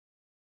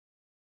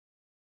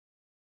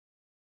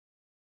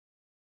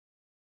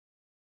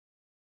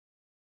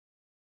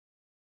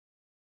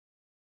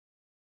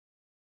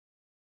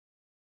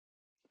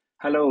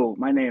Hello,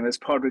 my name is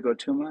Pádraig Ó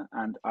Tuama,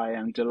 and I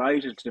am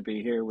delighted to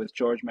be here with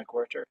George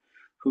McWhirter,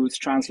 whose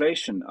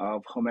translation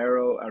of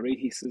Homero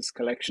Aridjis'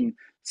 collection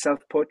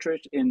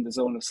Self-Portrait in the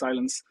Zone of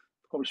Silence,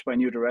 published by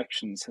New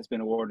Directions, has been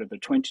awarded the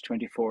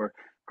 2024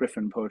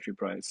 Griffin Poetry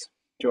Prize.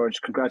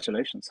 George,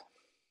 congratulations.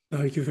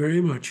 Thank you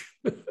very much.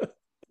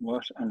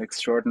 What an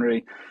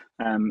extraordinary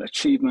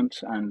achievement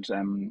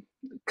and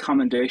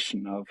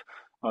commendation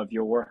of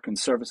your work in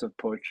service of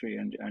poetry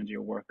and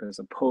your work as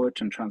a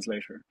poet and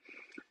translator.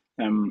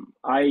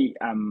 I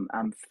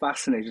am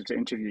fascinated to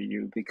interview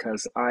you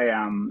because I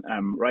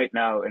am right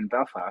now in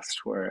Belfast,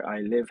 where I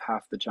live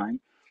half the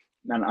time,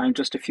 and I'm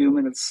just a few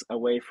minutes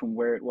away from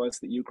where it was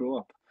that you grew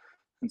up.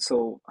 And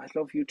so I'd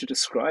love you to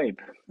describe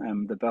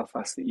the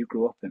Belfast that you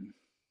grew up in.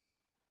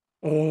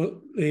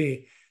 Oh,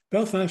 the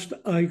Belfast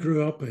I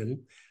grew up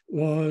in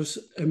was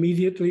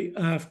immediately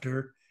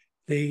after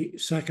the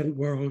Second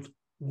World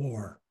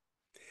War.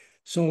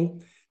 So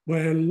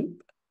when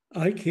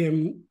I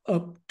came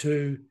up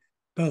to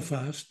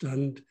Belfast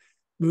and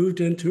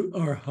moved into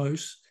our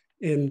house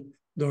in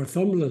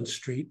Northumberland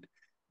Street,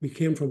 we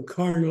came from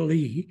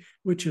Carnally,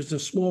 which is a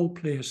small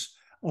place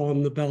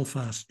on the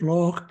Belfast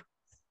Lough.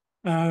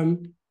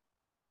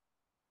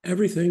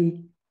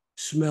 Everything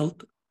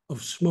smelt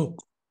of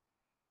smoke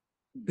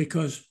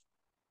because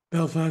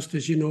Belfast,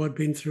 as you know, had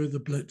been through the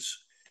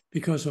Blitz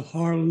because of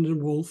Harland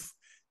and Wolff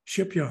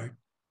shipyard.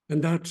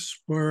 And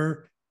that's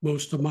where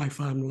most of my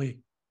family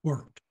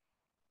worked,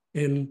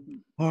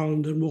 in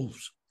Harland and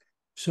Wolff's.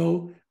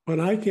 So when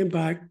I came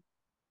back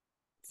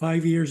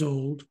 5 years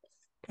old,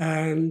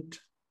 and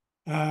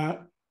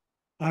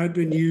I'd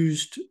been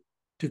used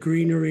to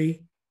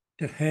greenery,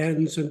 to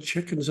hens and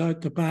chickens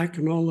out the back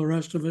and all the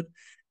rest of it,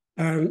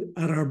 and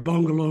at our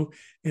bungalow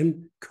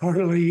in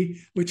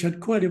Carnally, which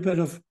had quite a bit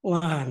of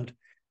land,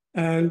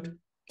 and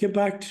came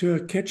back to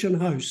a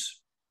kitchen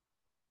house,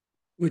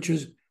 which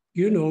is,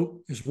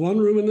 is one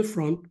room in the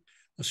front,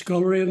 a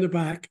scullery in the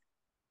back,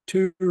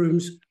 2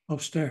 rooms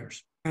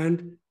upstairs.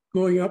 And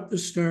going up the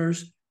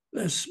stairs,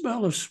 the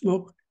smell of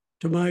smoke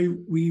to my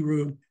wee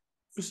room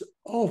was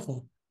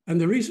awful. And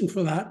the reason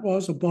for that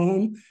was a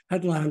bomb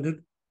had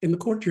landed in the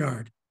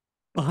courtyard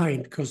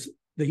behind, because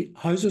the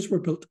houses were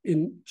built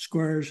in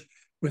squares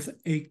with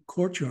a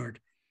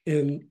courtyard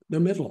in the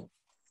middle.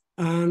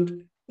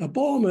 And a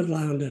bomb had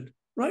landed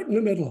right in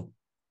the middle.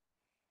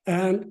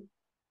 And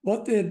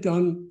what they had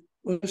done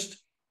was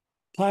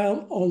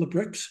pile all the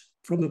bricks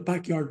from the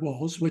backyard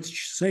walls,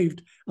 which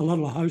saved a lot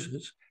of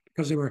houses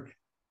because they were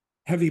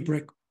heavy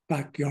brick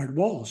backyard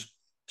walls.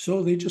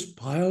 So they just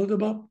piled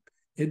them up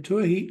into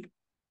a heap.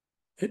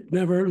 It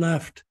never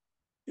left.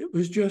 It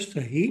was just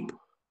a heap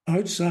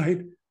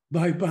outside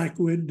my back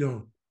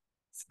window.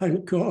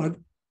 Thank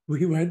God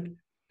we went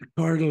to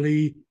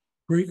Carnally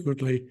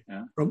frequently.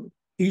 Yeah. From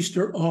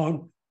Easter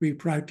on, we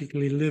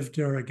practically lived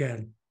there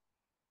again.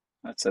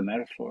 That's a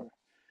metaphor.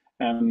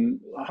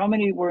 How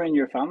many were in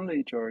your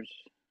family, George?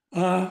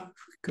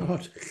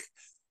 God.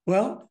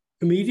 Well,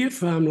 immediate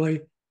family,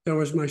 there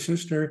was my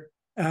sister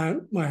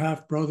and my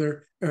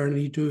half-brother,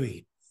 Ernie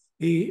Dewey.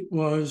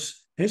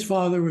 His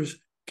father was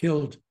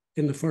killed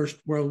in the First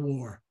World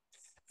War.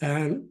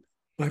 And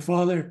my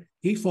father,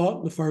 he fought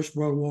in the First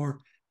World War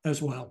as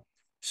well.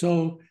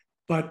 So,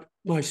 but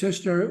my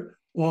sister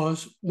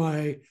was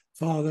my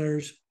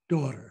father's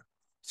daughter.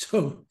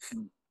 So,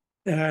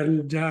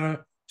 and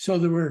so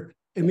there were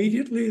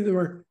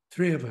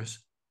 3 of us.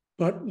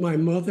 But my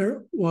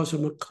mother was a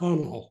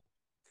McConnell,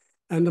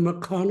 and the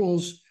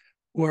McConnells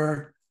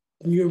were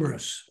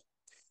numerous.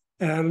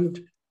 And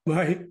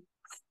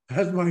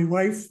as my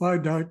wife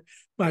found out,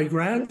 my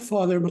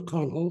grandfather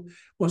McConnell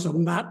was a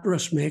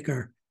mattress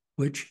maker,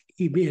 which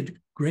he made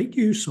great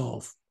use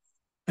of.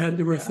 And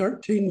there were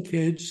 13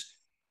 kids,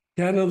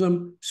 10 of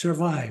them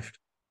survived.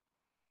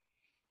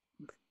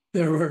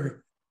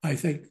 I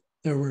think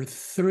there were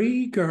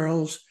 3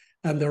 girls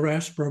and the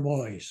rest were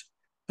boys.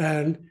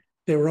 And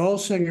they were all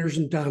singers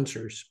and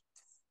dancers.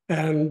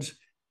 And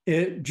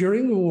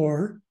during the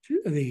war,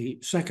 the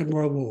Second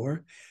World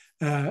War,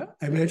 I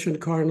mentioned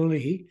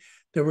Carnally,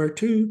 there were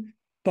 2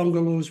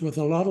 bungalows with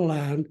a lot of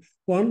land.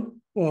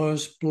 One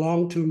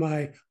belonged to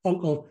my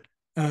uncle,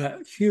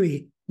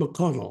 Hughie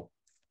McConnell,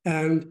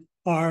 and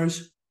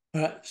ours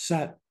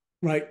sat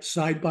right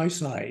side by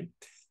side.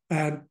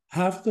 And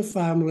half the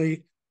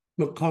family,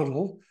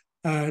 McConnell,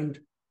 and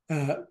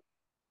the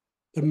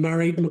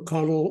married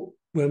McConnell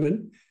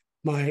women,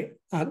 my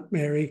Aunt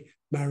Mary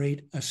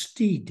married a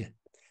Steed,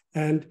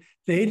 and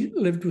they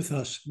lived with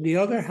us. The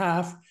other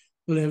half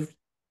lived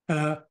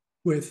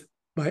with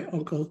my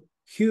Uncle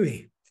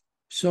Hughie.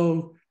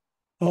 So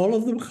all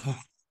of the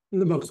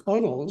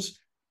McConnells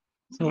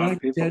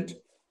selected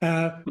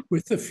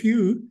with a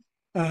few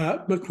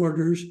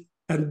McWhirters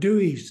and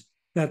Deweys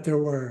that there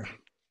were.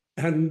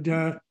 And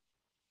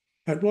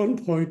at one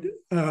point,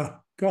 there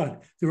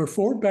were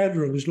 4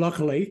 bedrooms,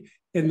 luckily,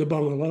 in the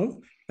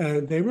bungalow,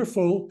 and they were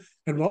full,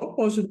 and what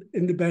wasn't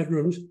in the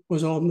bedrooms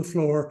was on the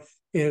floor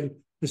in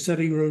the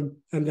sitting room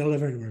and the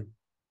living room.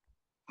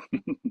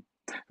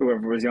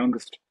 Whoever was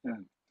youngest.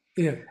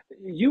 Yeah.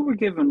 You were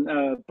given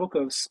a book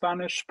of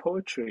Spanish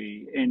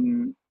poetry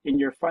in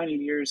your final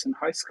years in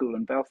high school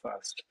in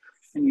Belfast,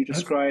 and you That's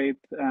describe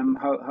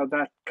how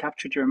that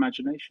captured your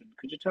imagination.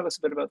 Could you tell us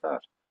a bit about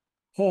that?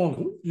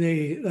 all.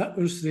 That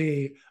was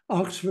the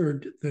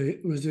Oxford.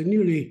 It was a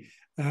newly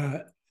uh,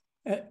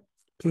 uh,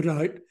 put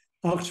out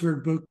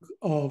Oxford Book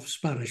of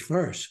Spanish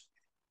Verse,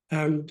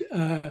 and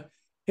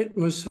it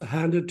was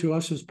handed to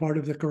us as part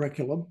of the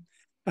curriculum.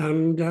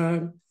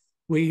 And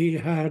we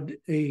had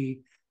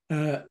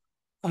uh,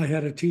 I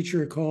had a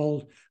teacher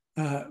called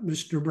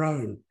Mr.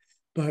 Brown,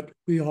 but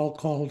we all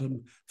called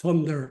him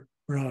Thunder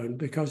Brown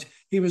because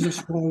he was a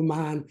small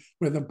man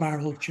with a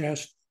barrel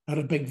chest and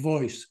a big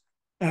voice.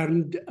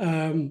 And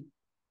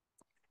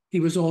he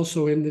was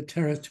also in the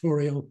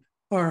Territorial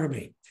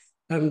Army.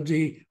 And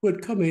he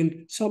would come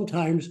in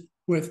sometimes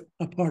with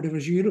a part of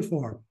his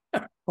uniform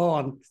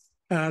on.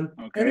 And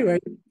Okay, anyway,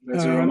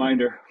 there's a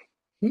reminder.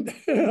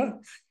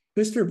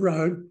 Mr.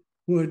 Brown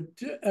would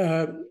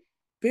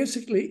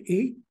basically,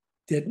 he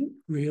didn't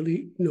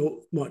really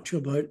know much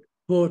about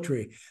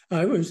poetry.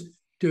 I was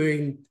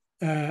doing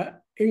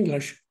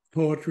English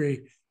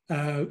poetry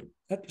at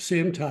the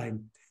same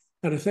time.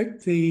 And I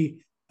think the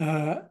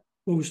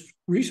most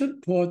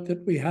recent poet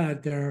that we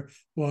had there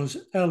was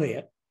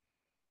Eliot.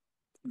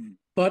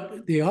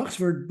 But the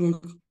Oxford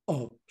Book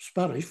of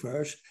Spanish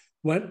Verse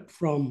went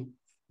from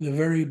the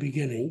very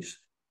beginnings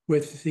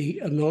with the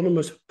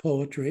anonymous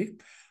poetry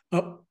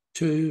up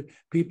to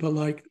people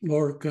like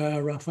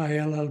Lorca,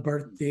 Rafael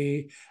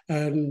Alberti,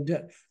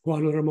 and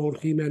Juan Ramon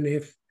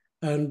Jimenez,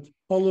 and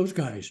all those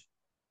guys.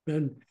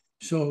 And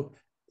so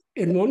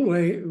in one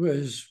way, it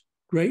was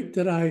great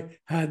that I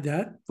had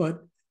that,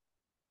 but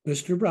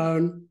Mr.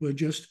 Brown would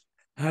just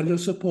hand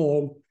us a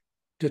poem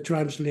to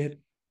translate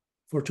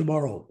for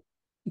tomorrow.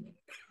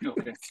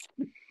 Okay.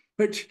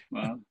 Which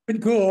Wow.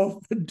 would go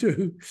off and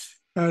do.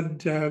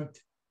 And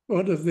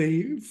one of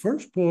the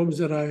first poems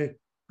that I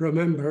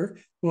remember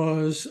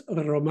was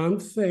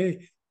Romance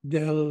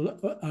del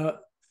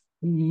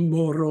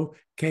Moro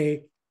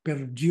que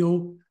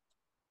perdió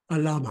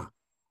Alhama.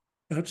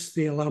 That's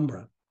the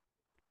Alhambra.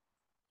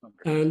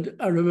 Okay. And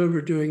I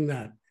remember doing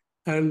that.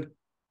 And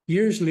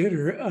years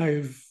later,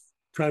 I've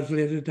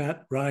translated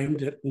that,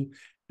 rhymed it, and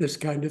this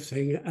kind of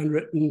thing, and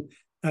written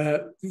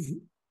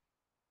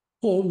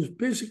poems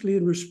basically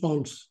in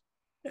response,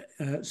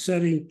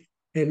 setting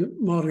in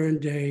modern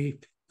day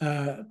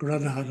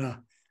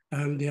Granada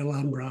and the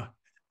Alhambra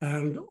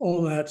and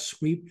all that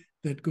sweep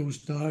that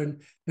goes down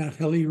that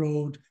hilly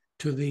road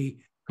to the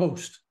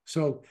coast.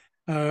 So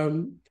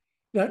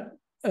that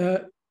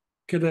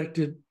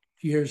connected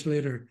years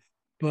later.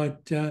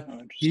 But the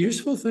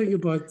useful thing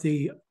about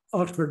the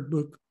Oxford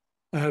book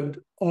and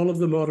all of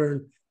the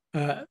modern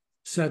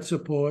sets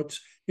of poets,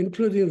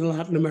 including the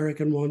Latin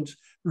American ones,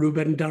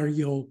 Rubén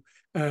Darío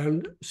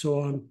and so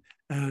on,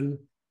 and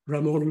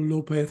Ramón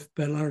López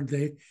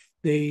Velarde,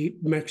 the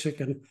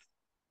Mexican.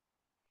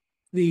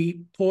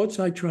 The poets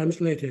I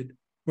translated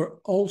were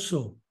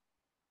also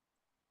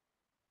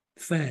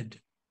fed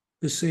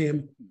the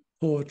same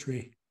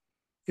poetry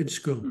in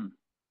school.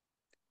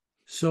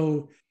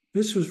 So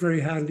this was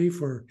very handy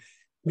for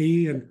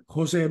me and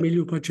José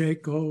Emilio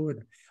Pacheco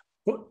and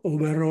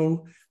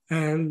Homero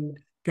and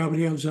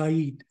Gabriel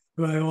Zaid,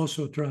 who I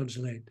also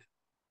translate.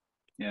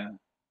 Yeah.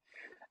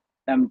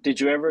 Did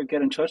you ever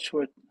get in touch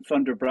with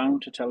Thunder Brown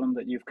to tell him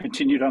that you've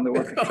continued on the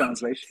work of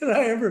translation? Did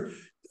I ever?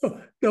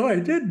 No, I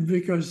didn't,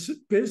 because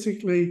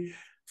basically,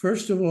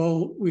 first of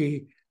all,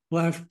 we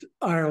left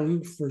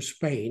Ireland for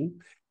Spain,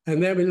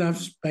 and then we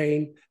left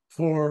Spain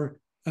for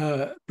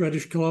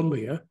British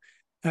Columbia,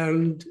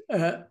 and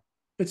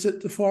it's at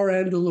the far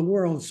end of the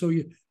world, so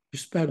you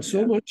spend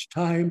so much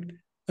time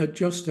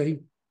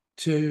adjusting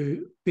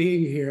to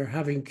being here,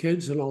 having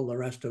kids and all the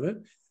rest of it,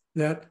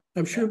 that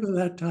I'm sure by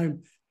that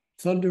time,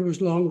 Thunder was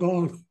long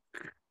gone.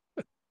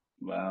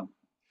 Wow.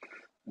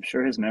 I'm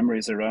sure his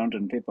memory's around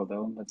in people,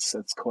 though. That's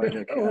quite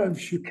a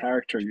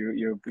character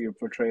you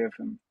portray of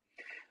him.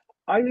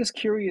 I was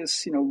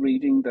curious,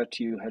 reading that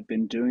you had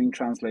been doing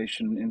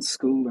translation in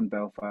school in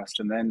Belfast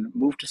and then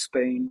moved to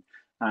Spain.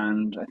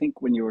 And I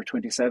think when you were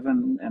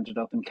 27, ended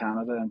up in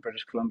Canada and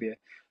British Columbia.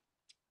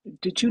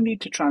 Did you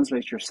need to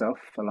translate yourself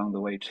along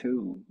the way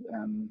too?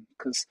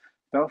 Because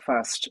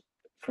Belfast,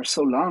 for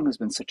so long, has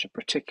been such a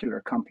particular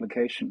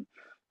complication.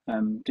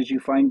 Did you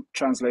find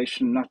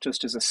translation not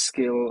just as a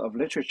skill of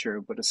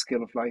literature, but a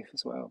skill of life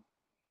as well?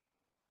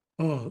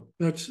 Oh,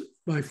 that's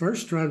my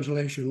first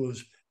translation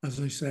was,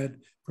 as I said,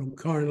 from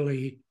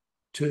Carnley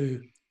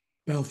to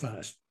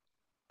Belfast.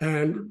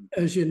 And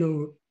as you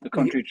know, the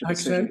country to the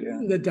accent,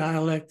 city, the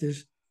dialect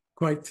is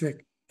quite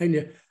thick, and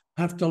you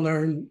have to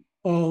learn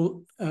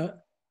all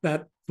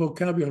that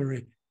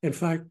vocabulary. In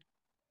fact,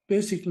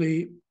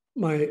 basically,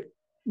 my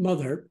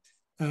mother,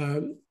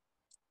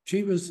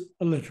 she was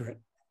illiterate,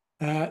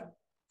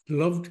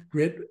 loved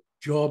great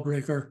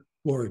jawbreaker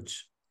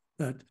words.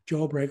 That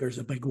jawbreaker is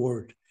a big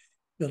word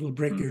that'll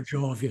break your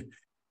jaw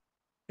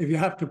if you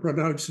have to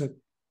pronounce it.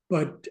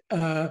 But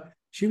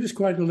she was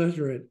quite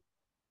illiterate,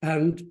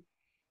 and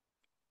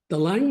the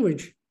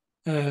language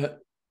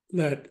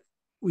that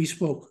we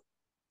spoke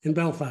in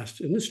Belfast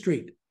in the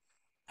street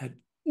had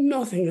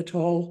nothing at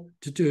all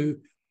to do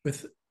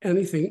with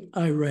anything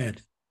I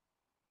read.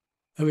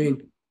 I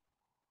mean,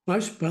 my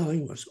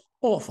spelling was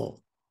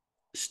awful,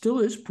 still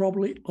is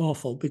probably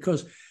awful,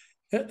 because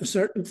a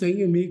certain thing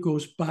in me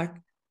goes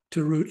back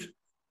to root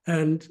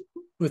and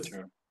with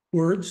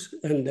words,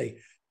 and they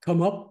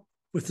come up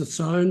with the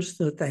sounds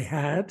that they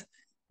had,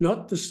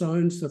 not the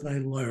sounds that I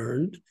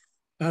learned.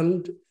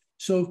 And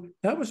so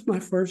that was my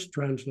first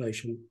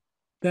translation.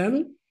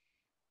 Then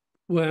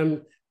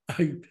when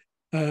I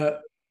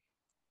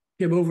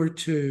came over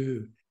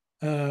to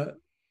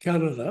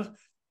Canada,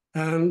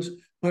 and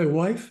my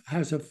wife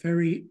has a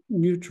very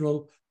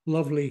neutral,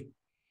 lovely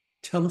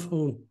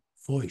telephone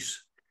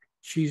voice.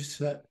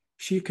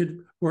 She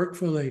could work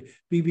for the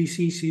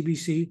BBC,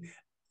 CBC,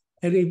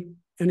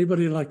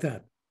 anybody like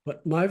that.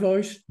 But my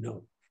voice,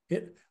 no,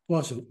 it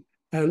wasn't.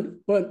 And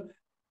when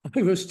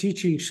I was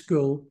teaching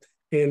school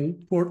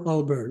in Port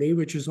Alberni,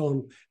 which is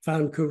on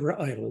Vancouver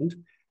Island,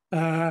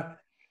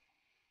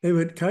 they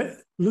would kind of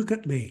look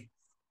at me.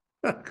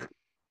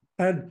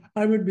 And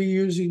I would be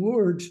using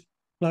words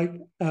like,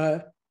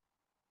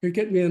 you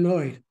get me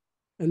annoyed.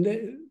 And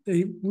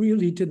they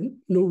really didn't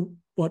know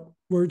what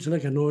words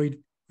like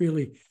annoyed,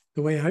 really,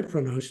 the way I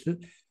pronounced it,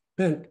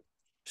 meant.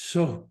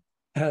 So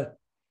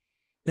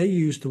they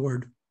used the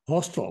word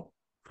hostile.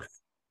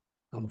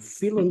 I'm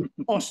feeling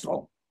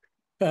hostile.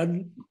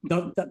 And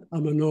not that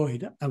I'm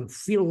annoyed, I'm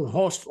feeling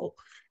hostile.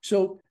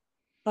 So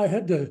I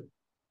had to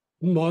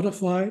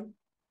modify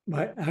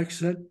my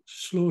accent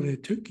slowly.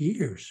 It took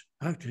years.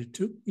 Actually, it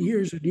took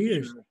years and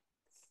years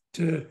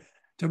to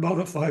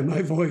modify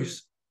my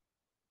voice.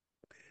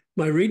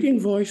 My reading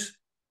voice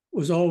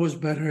was always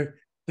better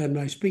than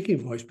my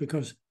speaking voice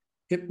because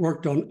it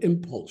worked on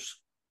impulse,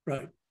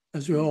 right?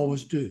 As we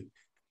always do.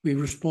 We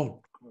respond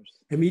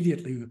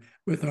immediately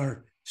with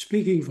our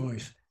speaking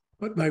voice.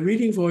 But my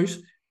reading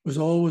voice was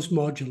always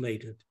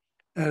modulated.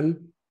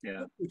 And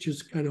which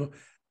is kind of,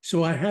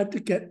 so I had to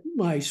get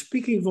my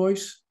speaking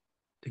voice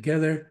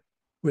together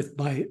with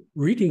my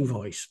reading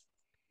voice.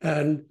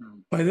 And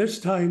by this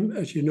time,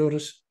 as you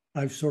notice,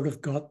 I've sort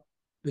of got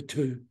the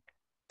two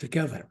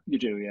together. You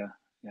do, yeah.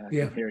 Yeah,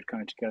 I can hear it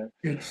coming together.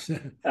 It's,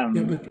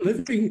 but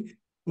living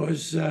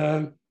was,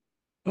 oh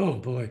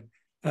boy,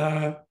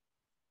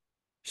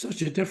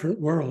 such a different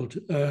world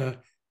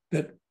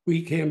that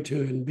we came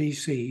to in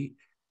BC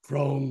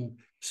from,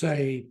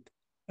 say,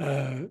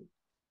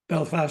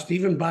 Belfast,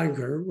 even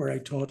Bangor, where I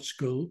taught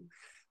school,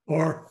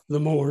 or the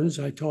Mournes,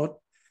 I taught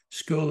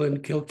school in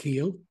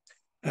Kilkeel.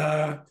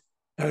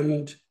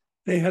 And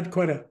they had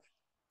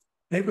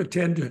they would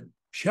tend to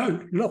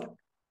shout, look,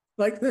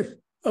 like this.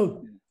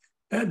 Oh,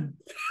 and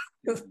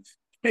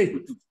they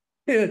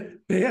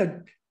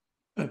had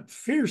a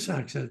fierce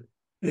accent.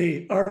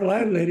 Our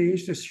landlady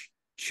used to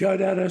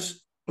shout at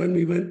us when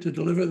we went to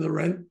deliver the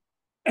rent.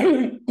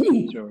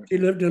 She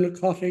lived in a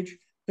cottage,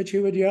 and she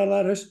would yell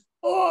at us,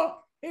 oh,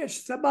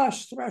 it's the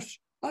mistress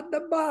and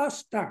the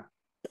master.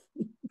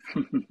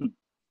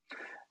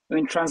 I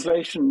mean,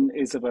 translation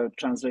is about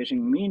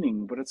translating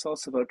meaning, but it's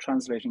also about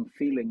translating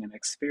feeling and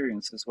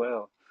experience as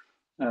well.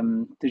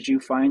 Did you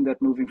find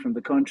that moving from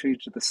the country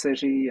to the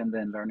city and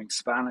then learning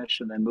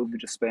Spanish and then moving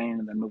to Spain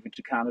and then moving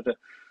to Canada,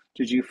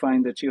 did you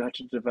find that you had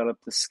to develop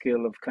the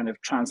skill of kind of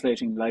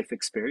translating life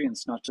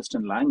experience, not just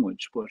in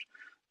language,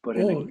 but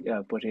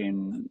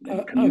in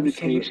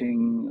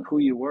communicating who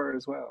you were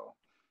as well?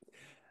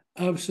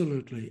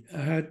 Absolutely.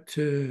 I had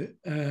to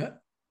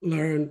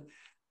learn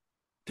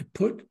to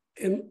put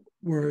in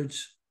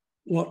words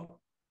what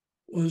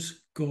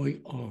was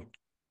going on.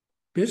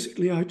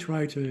 Basically, I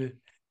try to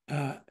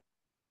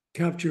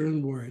capture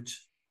in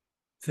words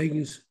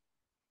things,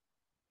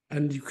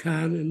 and you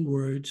can in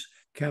words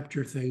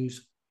capture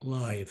things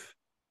live.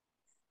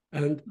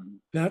 And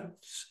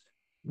that's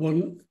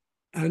one,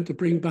 and to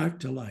bring back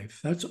to life.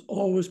 That's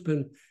always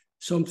been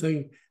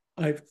something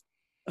I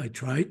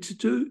tried to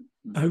do.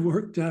 I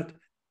worked at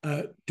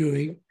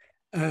doing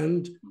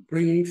and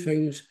bringing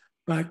things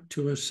back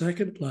to a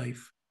second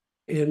life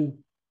in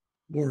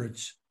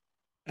words.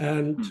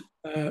 And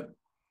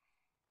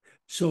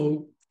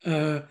so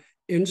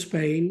in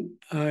Spain,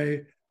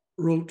 I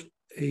wrote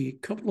a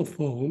couple of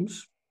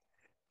poems,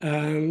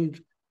 and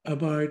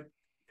about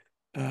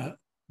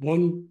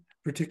one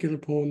particular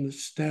poem that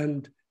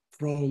stemmed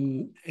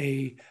from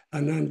an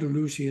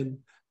Andalusian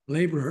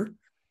laborer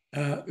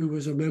who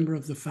was a member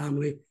of the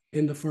family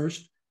in the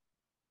first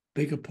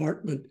big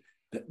apartment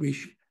that we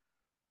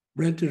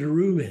rented a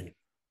room in.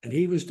 And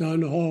he was down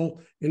the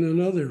hall in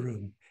another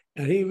room.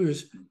 And he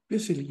was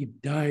basically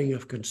dying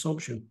of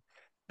consumption.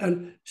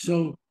 And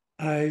so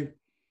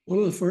one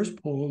of the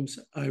first poems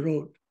I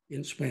wrote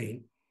in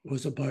Spain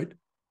was about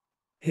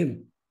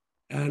him.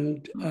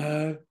 And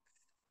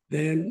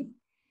then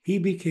he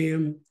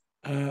became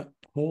a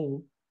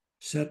whole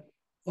set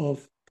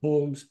of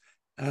poems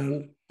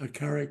and a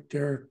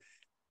character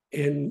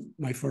in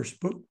my first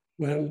book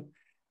when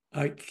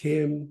I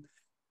came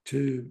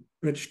to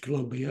British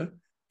Columbia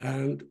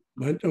and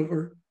went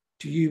over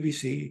to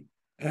UBC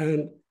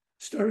and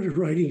started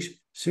writing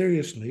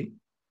seriously.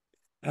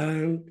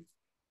 And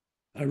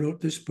I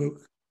wrote this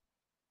book,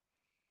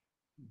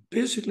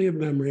 basically a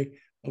memory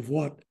of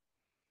what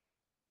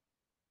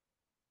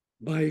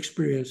my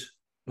experience,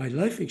 my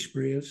life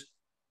experience,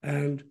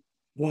 and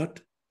what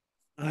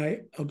I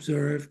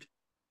observed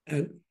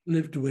and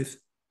lived with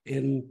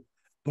in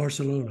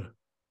Barcelona.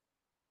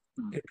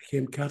 It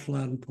became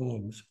Catalan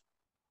Poems.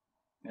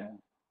 Yeah.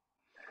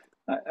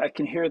 I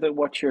can hear that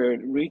what you're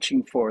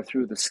reaching for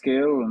through the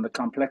skill and the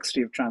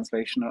complexity of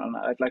translation, and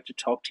I'd like to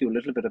talk to you a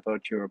little bit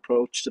about your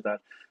approach to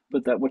that,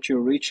 but that what you're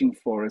reaching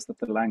for is that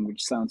the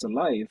language sounds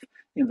alive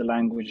in the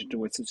language into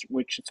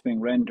which it's being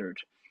rendered.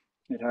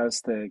 It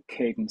has the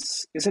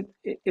cadence. Is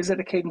it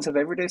a cadence of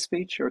everyday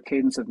speech, or a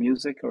cadence of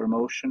music, or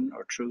emotion,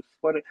 or truth?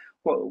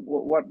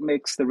 What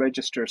makes the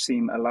register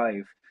seem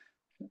alive?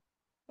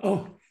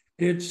 Oh,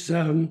 it's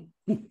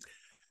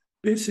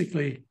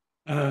basically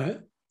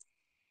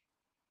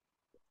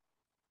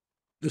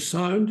the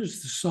sound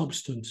is the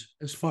substance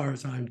as far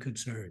as I'm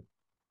concerned.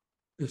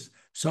 The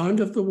sound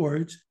of the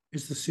words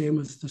is the same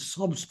as the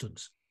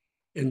substance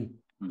in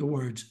the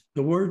words.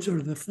 The words are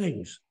the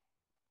things,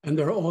 and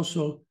they're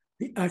also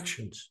the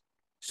actions.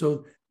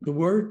 So the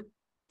word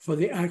for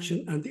the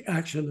action and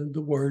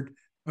the word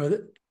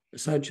are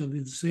essentially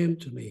the same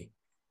to me.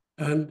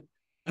 And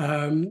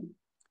the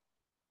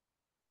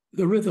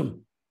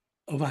rhythm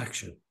of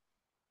action,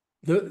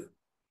 the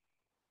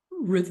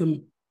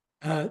rhythm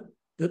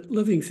that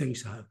living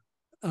things have.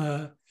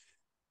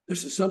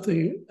 This is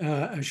something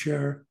I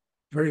share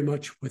very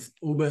much with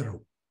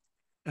Homero,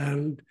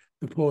 and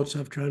the poets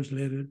I've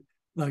translated,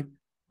 like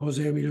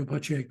José Emilio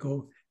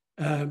Pacheco.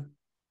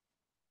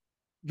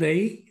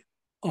 They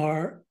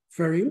are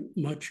very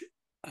much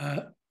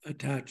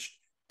attached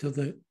to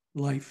the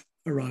life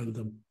around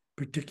them,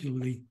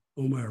 particularly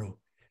Homero.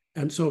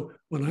 And so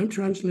when I'm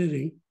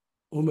translating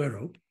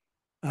Homero,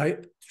 I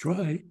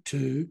try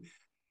to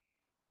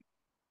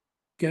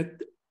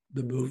get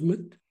the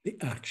movement, the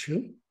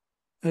action,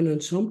 and in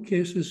some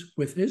cases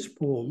with his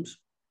poems,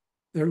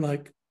 they're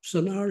like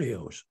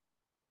scenarios.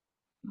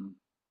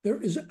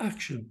 There is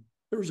action,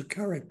 there is a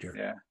character,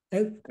 Yeah,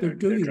 and they're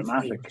doing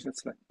dramatic. things.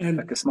 It's And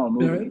like a small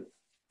movie.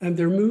 And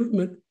their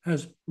movement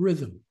has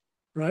rhythm,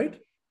 right?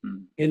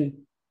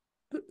 In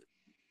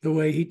the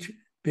way he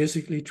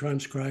basically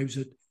transcribes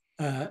it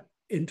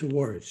into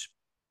words.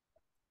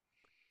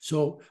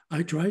 So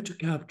I try to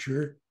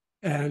capture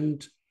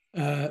and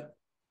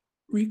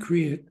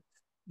recreate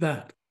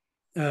that.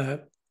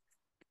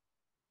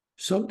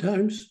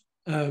 Sometimes,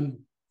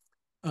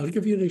 I'll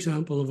give you an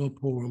example of a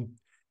poem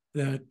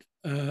that,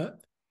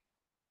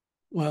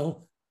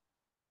 well,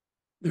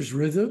 there's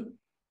rhythm,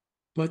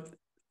 but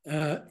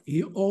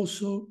he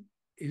also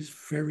is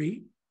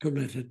very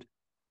committed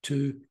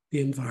to the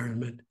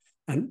environment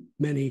and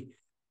many,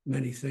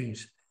 many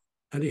things.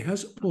 And he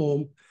has a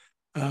poem,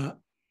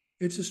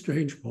 it's a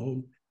strange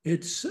poem.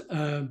 It's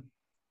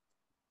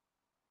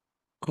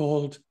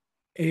called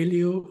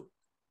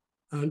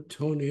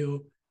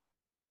𝙎𝙤𝙡𝙬𝙧𝙩𝙬𝙧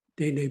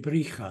de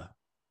Nebrija,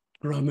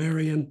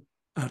 Grammarian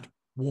at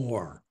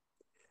War.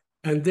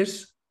 And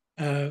this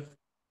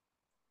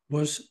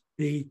was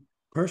the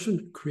person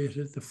who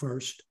created the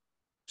first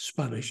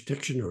Spanish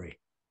dictionary.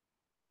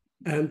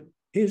 And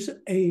his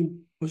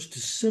aim was to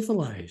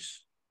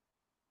civilize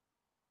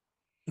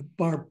the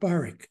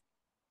barbaric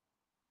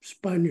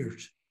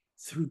Spaniards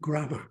through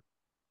grammar.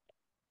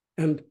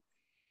 And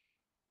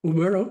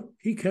Homero,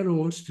 he kind of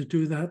wants to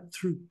do that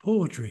through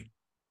poetry.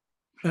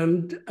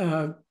 And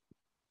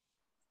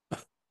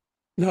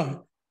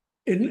now,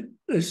 in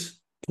this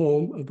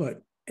poem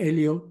about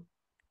𝙎𝙤𝙧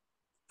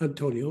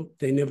Antonio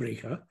de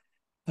Nebrija,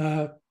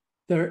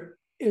 there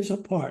is a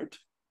part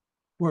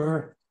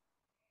where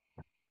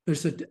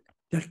there's a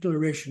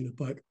declaration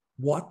about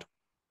what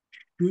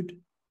should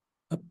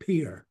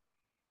appear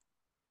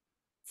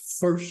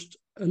first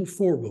and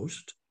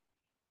foremost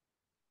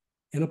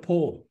in a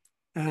poem.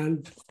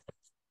 And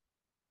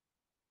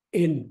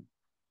in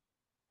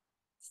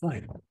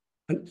fine,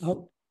 and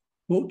I'll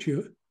quote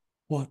you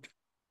what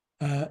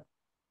I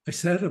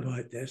said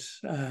about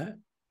this.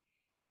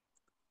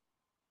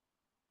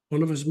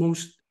 One of his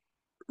most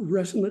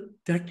resonant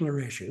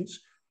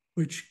declarations,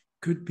 which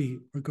could be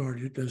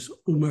regarded as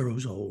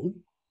Homero's own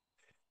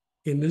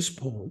in this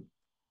poem,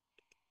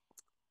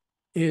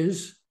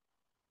 is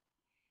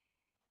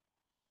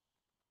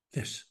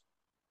this.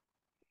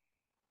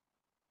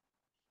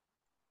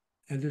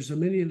 And there's a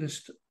mini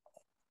list of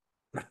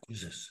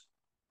requisites.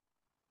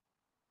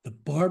 The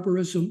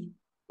barbarism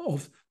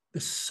of the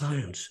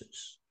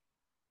sciences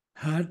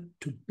had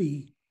to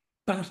be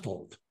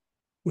battled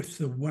with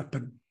the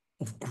weapon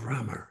of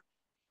grammar,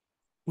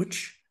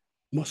 which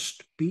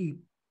must be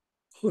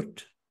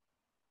put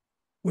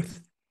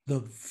with the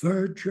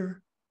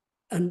verdure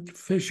and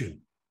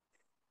vision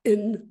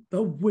in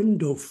the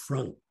window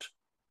front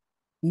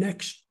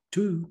next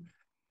to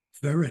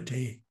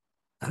verity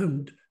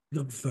and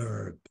the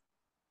verb.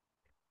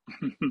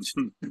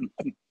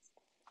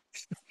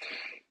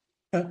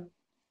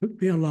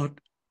 Took me a lot.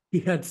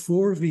 He had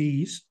 4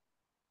 V's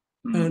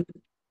And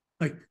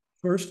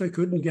first I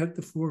couldn't get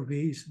the 4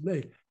 V's. And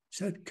they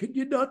said, "Could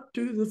you not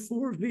do the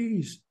 4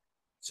 V's?"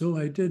 So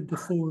I did the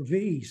 4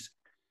 V's,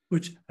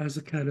 which has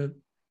a kind of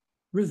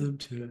rhythm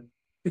to it.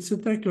 It's a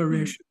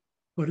declaration,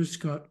 but it's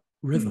got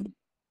rhythm.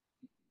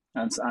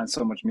 And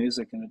so much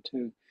music in it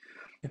too.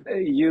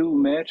 You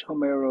met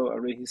Homero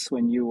Aridjis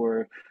when you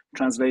were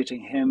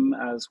translating him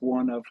as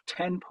one of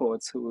 10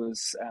 poets who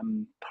was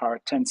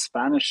 10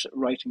 Spanish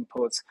writing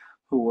poets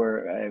who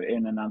were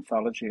in an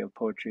anthology of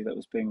poetry that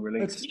was being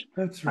released.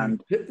 That's right.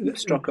 And you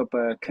struck up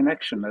a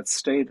connection that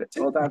stayed.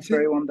 Oh, that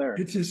very one there.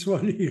 It's this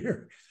one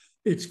here.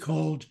 It's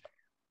called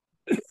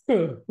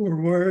Where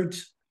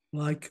Words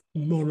Like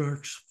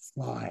Monarchs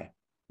Fly.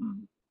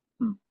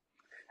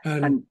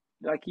 And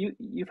like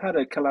you've had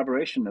a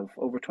collaboration of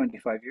over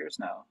 25 years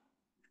now.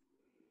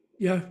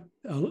 Yeah,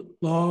 a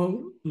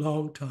long,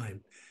 long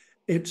time.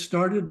 It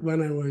started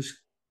when I was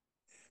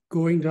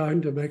going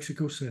down to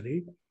Mexico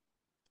City,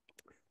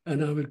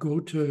 and I would go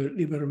to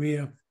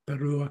Libreria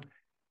Peru,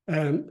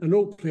 an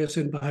old place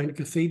in behind a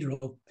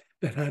cathedral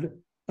that had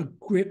a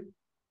great,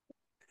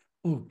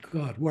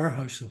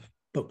 warehouse of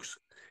books,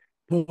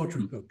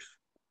 poetry books.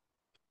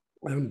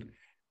 And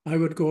I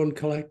would go and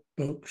collect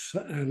books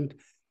and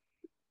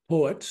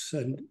poets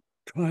and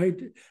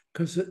tried,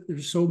 because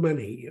there's so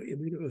many, I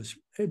mean, it was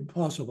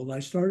impossible. I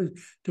started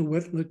to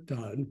whittle it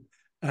down.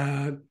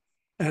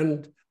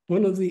 And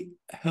one of the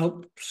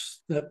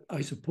helps that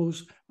I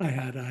suppose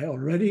I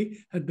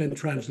already had been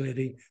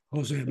translating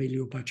Jose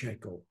Emilio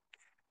Pacheco,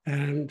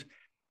 and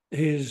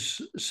his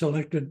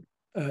selected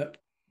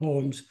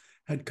poems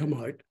had come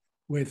out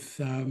with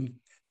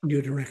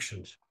New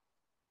Directions.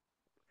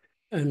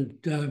 And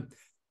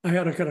I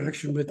had a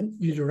connection with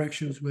New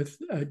Directions with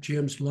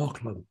James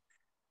Laughlin.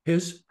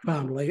 His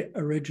family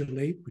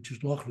originally, which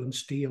is Laughlin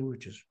Steel,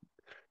 which is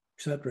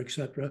et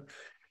cetera,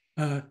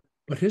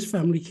 but his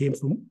family came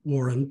from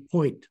Warren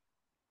Point.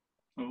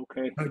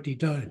 Okay. County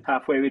Down.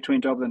 Halfway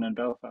between Dublin and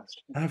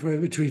Belfast. Halfway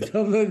between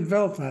Dublin and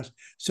Belfast.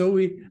 So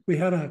we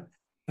had a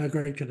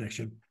great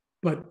connection.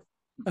 But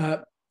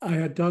I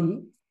had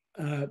done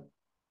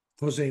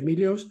Jose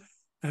Emilio's,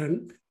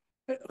 and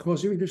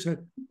Jose Emilio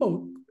said,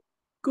 "Oh,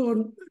 go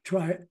and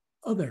try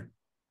other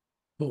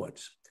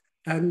poets."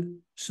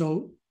 And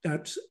so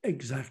that's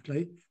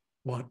exactly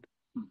what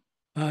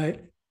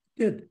I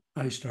did.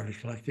 I started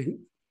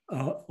collecting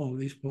all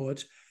these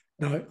poets.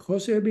 Now,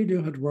 Jose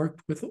Emilio had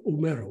worked with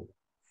Homero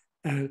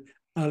and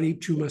Ali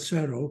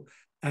Chumacero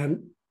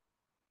and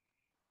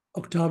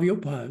Octavio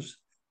Paz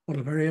on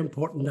a very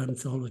important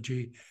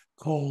anthology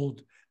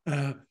called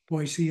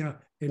Poesía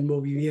en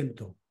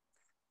Movimiento,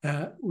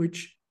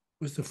 which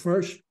was the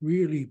first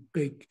really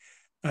big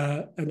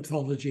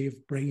anthology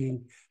of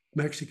bringing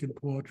Mexican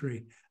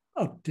poetry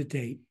up to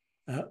date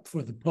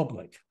for the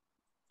public.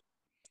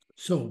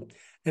 So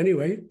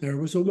anyway, there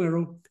was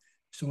Homero.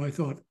 So I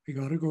thought, I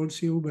got to go and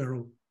see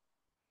Homero.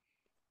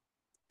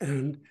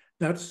 And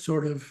that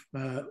sort of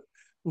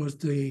was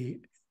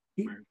the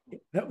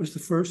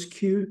first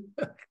cue.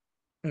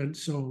 And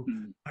so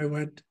I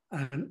went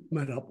and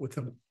met up with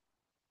him.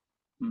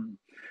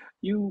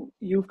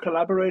 You've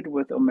collaborated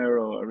with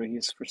Homero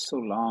Aridjis for so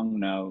long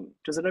now.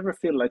 Does it ever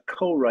feel like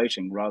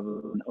co-writing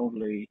rather than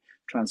only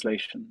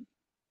translation?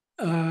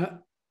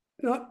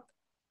 Not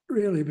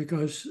really,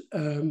 because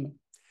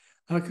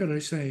how can I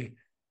say?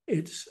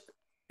 It's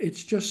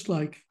just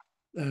like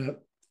in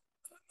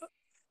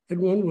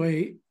one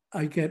way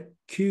I get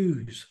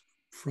cues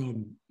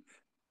from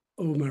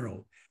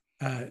Homero,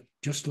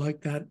 just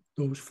like that.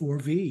 Those 4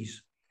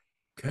 V's.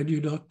 Can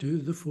you not do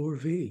the 4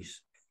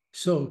 V's?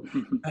 So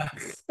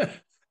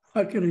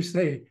how can I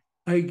say?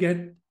 I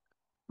get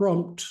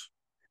prompts.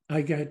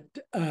 I get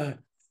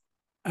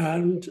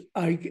and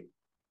I get,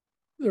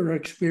 there are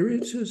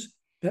experiences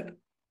that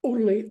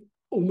only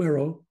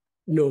Homero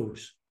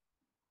knows.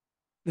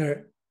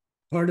 They're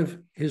part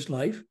of his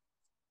life.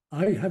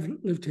 I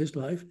haven't lived his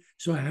life,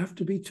 so I have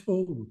to be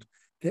told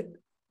that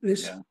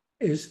this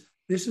is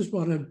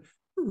what I'm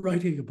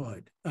writing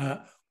about,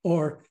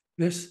 or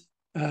this.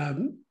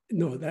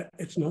 No, that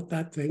it's not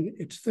that thing.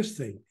 It's this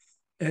thing.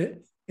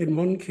 In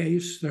one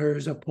case, there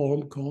is a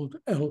poem called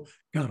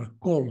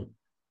𝙎𝙚𝙡𝙚𝙧𝙩𝙧,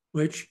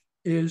 which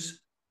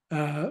is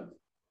a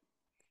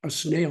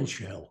snail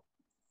shell,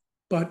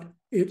 but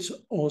it's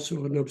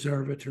also an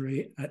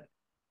observatory at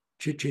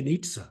Chichen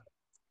Itza.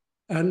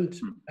 And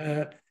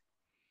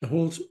the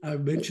whole, I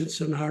mentioned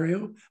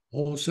scenario, the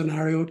whole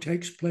scenario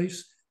takes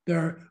place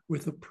there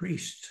with a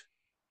priest.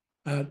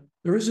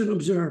 There is an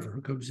observer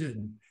who comes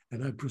in,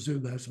 and I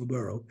presume that's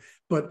Homero,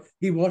 but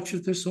he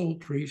watches this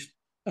old priest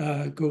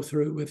go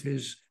through with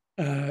his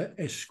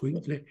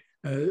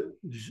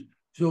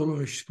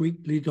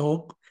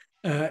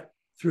𝙎𝙚𝙡𝙚𝙣𝙧𝙩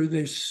through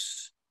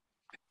this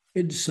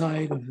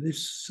inside of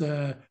this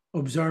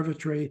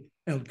observatory,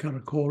 El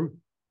Caracol,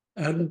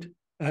 and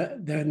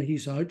then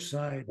he's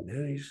outside, and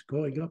then he's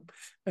going up,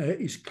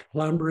 he's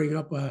clambering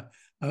up a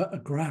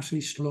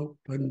grassy slope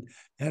and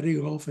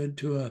heading off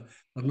into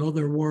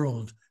another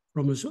world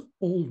from his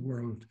old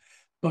world.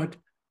 But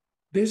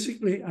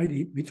basically, I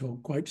need to be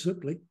told quite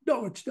simply,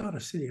 no, it's not a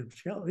snail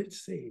shell,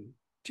 it's a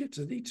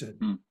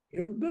𝙎𝙤𝙧𝙩𝙬𝙧.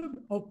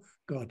 Oh,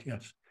 God,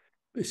 yes.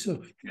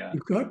 So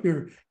you've got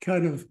your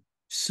kind of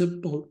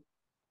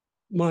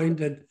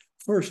simple-minded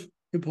first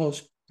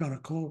impulse, got a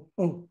call,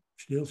 oh,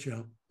 snail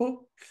shell.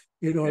 Oh,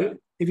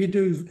 if you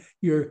do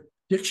your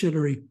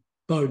dictionary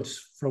bounce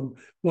from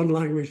one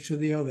language to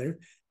the other,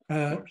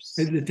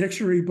 in the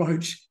dictionary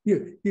bounce,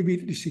 you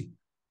immediately see,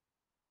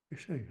 you're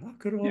saying, how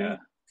could all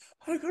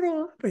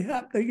that be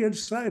happening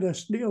inside a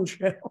snail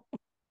shell?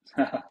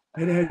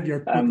 And then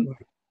you're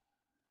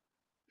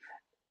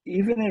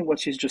even in what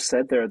she's just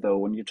said there, though,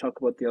 when you talk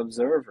about the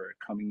observer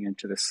coming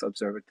into this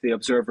the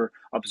observer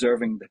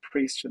observing the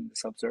priest in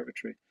this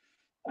observatory,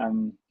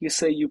 you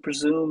say you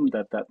presume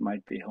that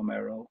might be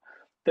Homero.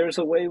 There's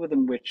a way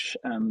within which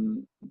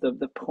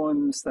the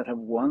poems that have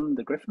won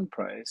the Griffin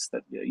Prize,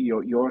 that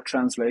your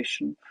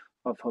translation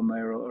of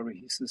Homero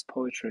Aridjis'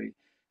 poetry,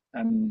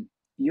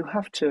 you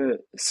have to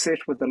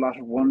sit with a lot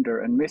of wonder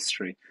and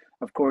mystery.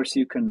 Of course,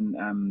 you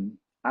can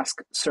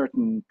ask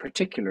certain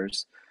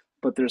particulars,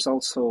 but there's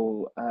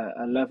also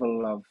a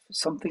level of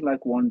something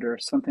like wonder,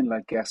 something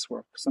like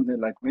guesswork, something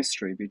like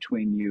mystery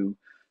between you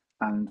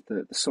and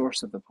the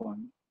source of the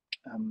poem.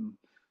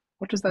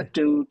 What does that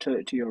do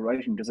to your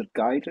writing? Does it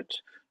guide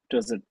it?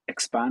 Does it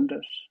expand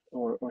it,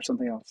 or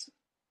something else?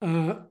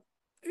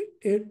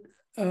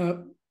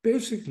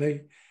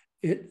 Basically,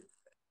 it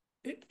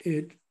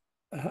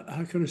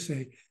how can I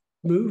say,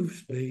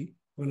 moves me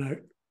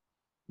the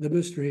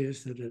mystery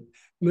is that it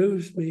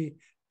moves me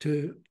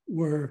to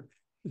where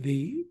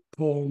the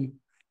poem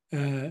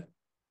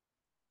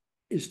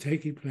is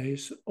taking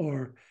place,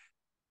 or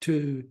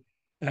to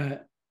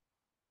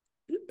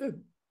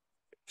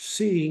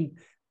seeing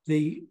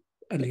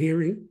and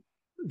hearing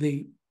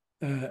the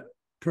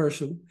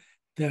person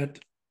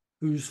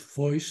whose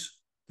voice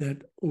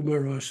that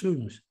Homero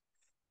assumes.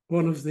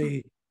 One of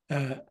the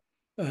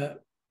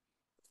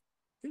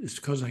it's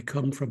because I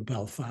come from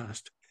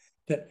Belfast,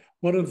 that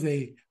one of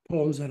the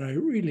poems that I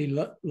really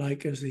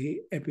like is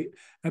the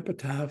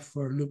epitaph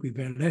for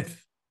𝙕𝙤𝙣𝙚.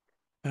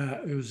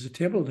 It was a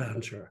table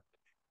dancer,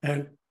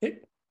 and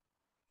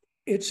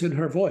it's in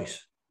her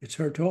voice. It's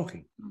her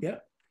talking,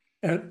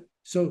 and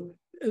so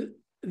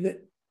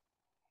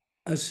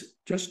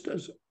just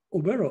as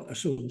Homero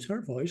assumes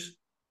her voice,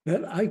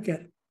 then I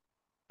get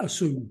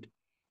assumed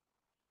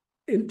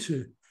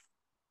into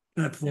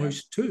that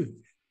voice too,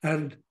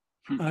 and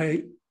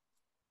I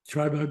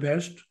try my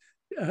best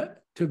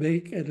to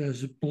make it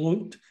as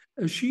blunt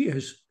as she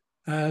is,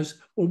 as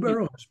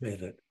Homero has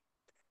made it,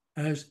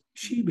 as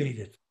she made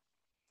it.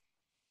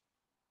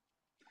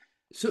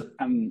 So,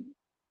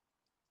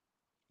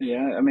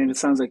 yeah, I mean, it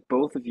sounds like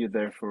both of you,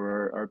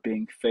 therefore, are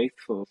being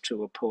faithful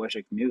to a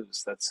poetic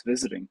muse that's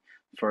visiting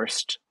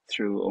first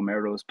through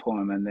Homero's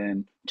poem and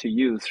then to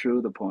you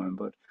through the poem,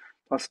 but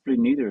possibly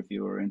neither of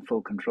you are in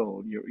full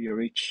control.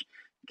 You're each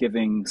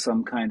giving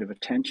some kind of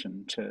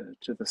attention to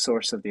the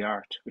source of the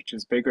art, which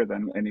is bigger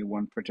than any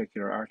one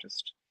particular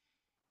artist.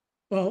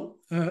 Well,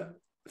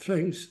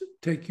 things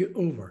take you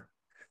over,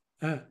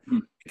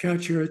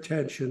 catch your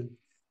attention,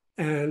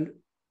 and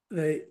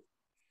they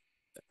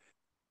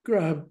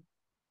grab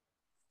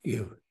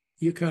you.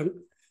 You can't,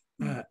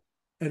 and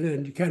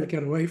then you can't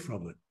get away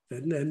from it.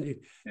 And then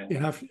you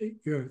have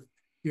you're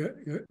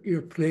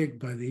plagued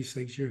by these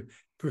things. You're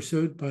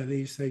pursued by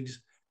these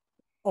things,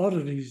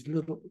 oddities,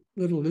 little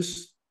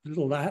this,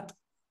 little that,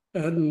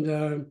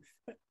 and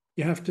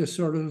you have to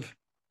sort of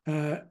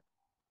get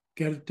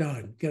it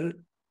down, get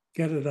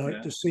it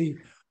out to see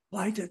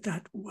why did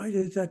that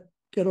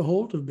get a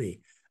hold of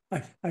me.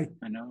 I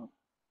know.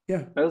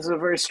 Yeah, those are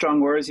very strong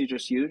words you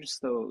just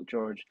used, though,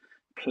 George.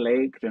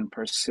 Plagued and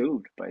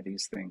pursued by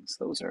these things.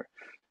 Those are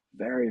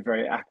very,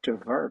 very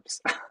active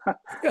verbs.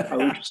 How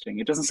interesting!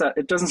 It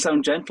doesn't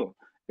sound gentle.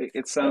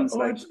 It sounds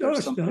like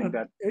there's something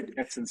that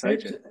gets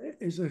inside you.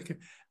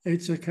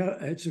 It's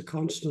a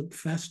constant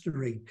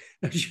festering,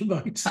 as you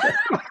might say.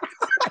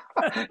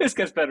 This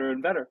gets better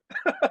and better.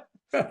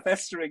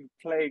 Festering,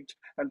 plagued,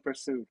 and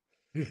pursued.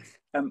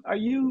 Are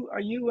you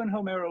and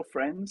Homero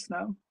friends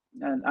now?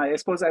 And I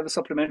suppose I have a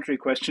supplementary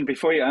question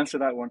before you answer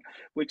that one,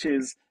 which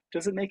is,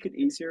 does it make it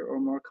easier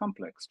or more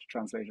complex to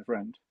translate a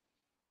friend?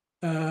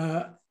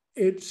 I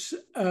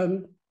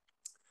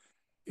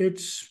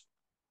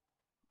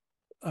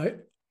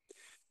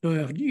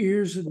have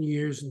years and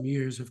years and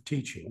years of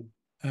teaching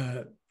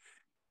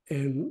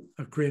in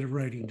a creative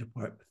writing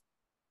department,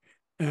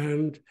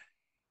 and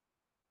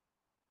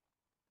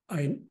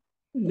I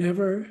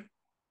never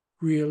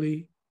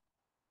really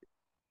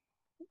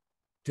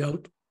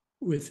dealt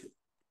with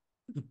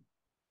the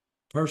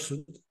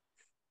person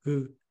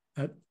who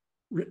had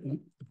written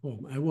the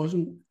poem. I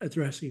wasn't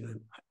addressing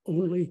them. I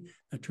only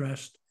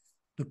addressed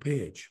the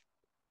page.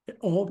 It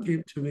all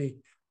came to me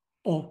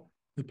off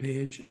the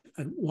page,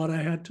 and what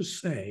I had to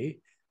say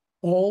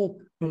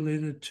all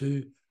related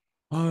to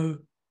how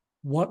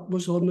what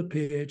was on the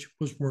page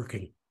was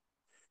working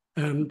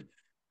and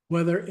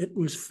whether it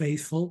was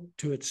faithful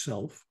to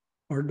itself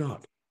or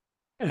not.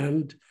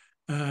 And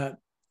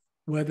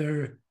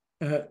whether,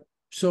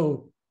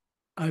 so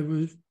I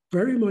was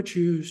very much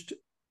used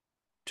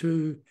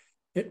to,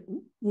 it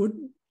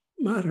wouldn't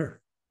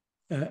matter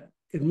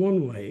in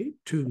one way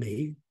to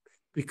me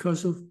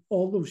because of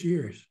all those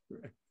years.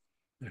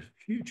 There's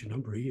a huge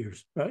number of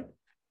years, right?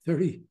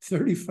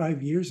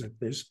 35 years of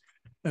this,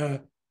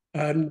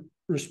 and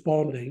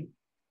responding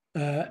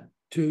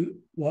to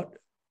what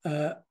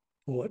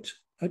poets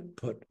had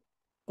put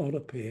on a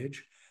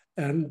page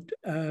and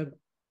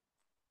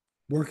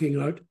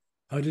working out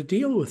how to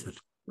deal with it,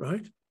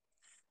 right?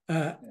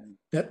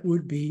 That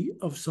would be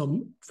of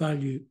some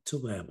value to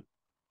them.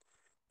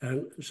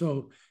 And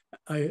so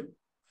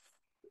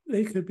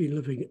they could be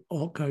living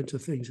all kinds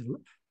of things in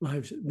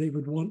lives they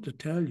would want to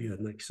tell you,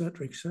 and et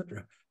cetera, et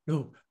cetera.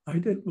 No, I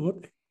didn't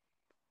want,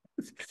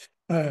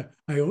 I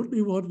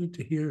only wanted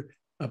to hear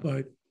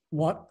about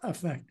what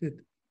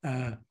affected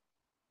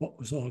what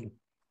was on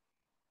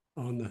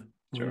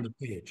the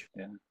page.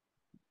 Yeah.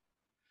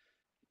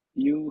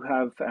 You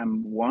have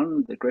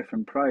won the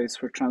Griffin Prize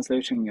for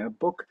translating a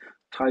book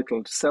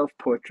titled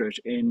Self-Portrait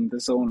in the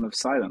Zone of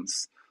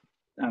Silence.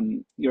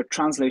 You're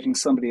translating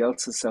somebody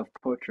else's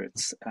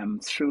self-portraits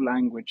through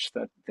language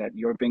that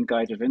you're being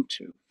guided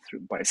into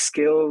by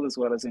skill as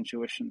well as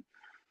intuition.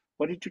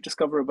 What did you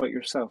discover about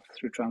yourself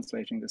through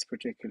translating this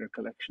particular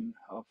collection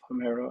of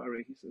Homero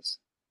Aridjis?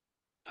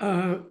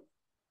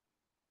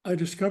 I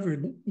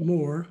discovered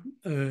more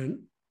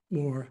and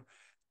more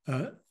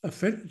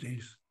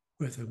affinities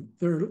with him.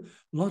 There are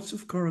lots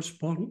of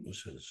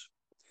correspondences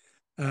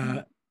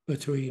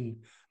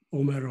between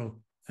Homero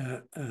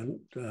and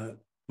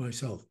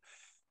myself.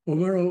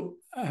 Homero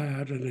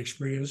had an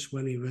experience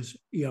when he was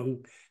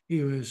young.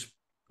 He was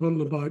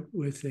running about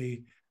with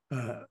a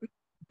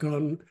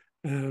gun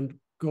and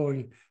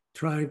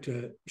trying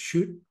to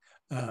shoot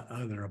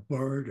either a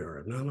bird or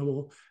an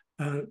animal,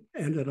 and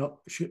ended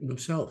up shooting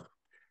himself.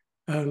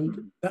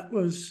 And that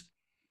was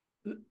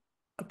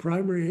a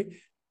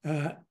primary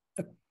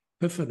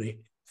epiphany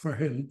for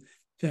him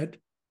that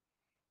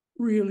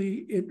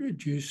really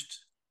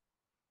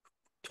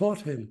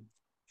taught him,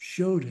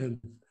 showed him,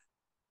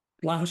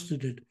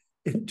 blasted it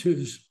into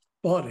his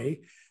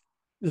body,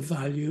 the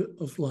value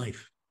of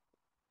life,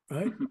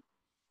 right?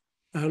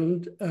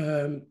 And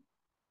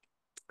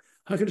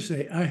how can I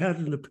say, I had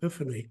an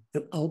epiphany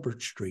in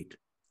Albert Street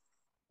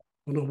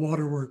on a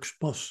waterworks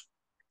bus.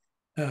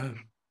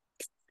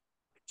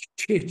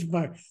 Changed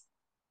my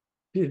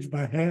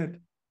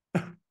head.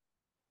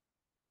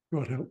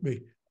 God help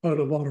me, on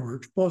a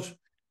waterworks bus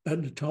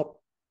at the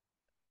top.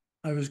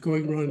 I was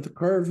going around the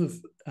curve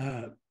of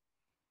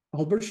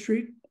Albert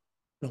Street.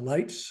 The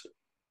lights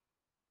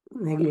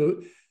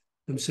run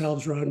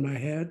themselves around my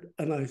head,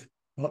 and I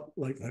thought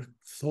like the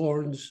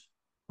thorns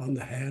on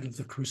the head of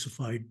the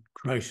crucified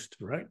Christ,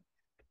 right?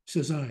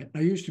 Says I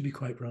used to be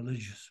quite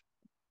religious.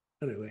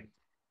 Anyway,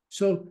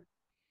 so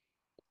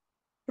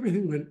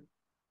everything went.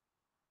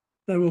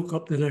 I woke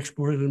up the next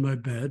morning in my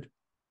bed,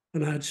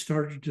 and I had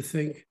started to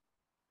think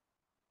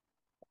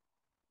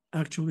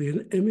actually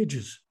in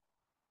images.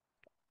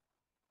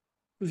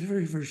 It was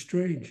very, very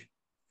strange.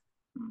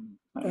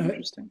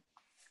 Interesting.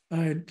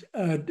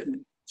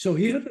 So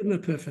he had an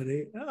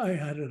epiphany. I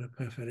had an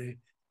epiphany,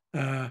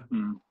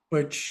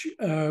 which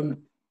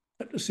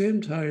at the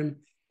same time,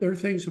 there are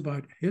things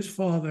about his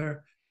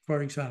father,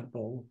 for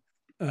example,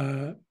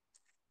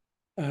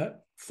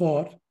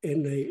 fought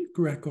in the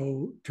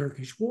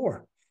Greco-Turkish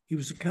War. He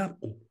was a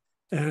captain,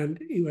 and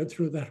he went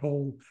through that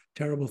whole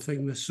terrible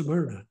thing with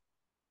Smyrna.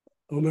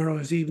 Homero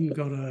has even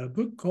got a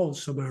book called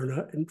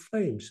Smyrna in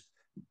Flames.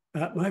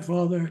 My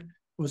father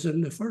was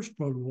in the First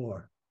World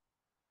War.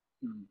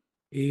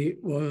 He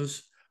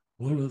was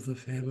one of the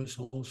famous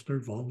Ulster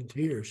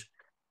volunteers.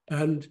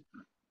 And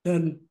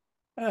then,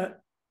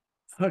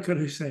 how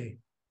can I say,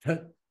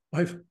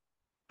 after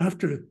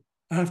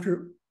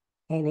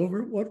all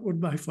over, what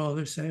would my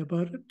father say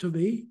about it to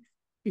me?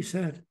 He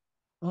said,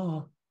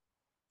 oh,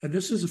 and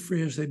this is a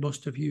phrase they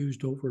must have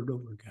used over and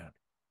over again.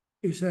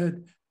 He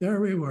said, there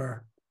we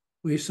were.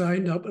 We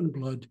signed up in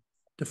blood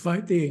to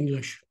fight the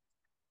English,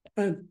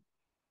 and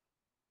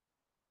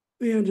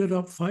we ended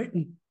up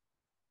fighting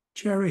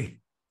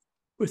Jerry,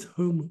 with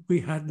whom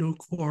we had no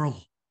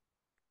quarrel.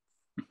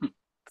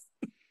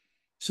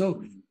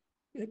 So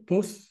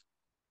both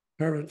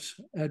parents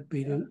had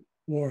been in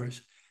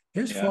wars.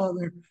 His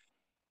father,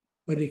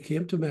 when he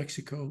came to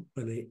Mexico,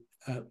 when he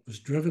was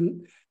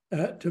driven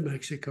to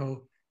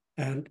Mexico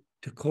and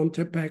to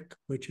Contepec,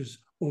 which is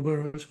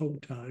Homero's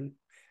hometown,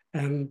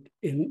 and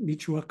in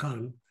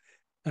Michoacan,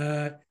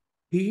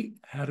 he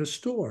had a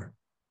store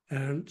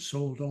and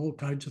sold all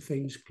kinds of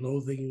things,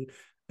 clothing,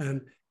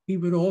 and he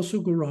would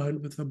also go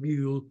around with a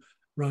mule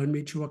around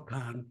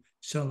Michoacan,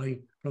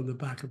 selling from the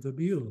back of the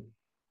mule.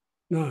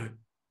 Now,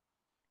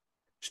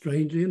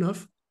 strangely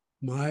enough,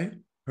 my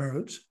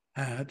parents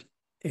had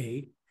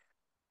a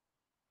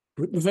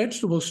fruit and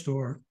vegetable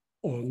store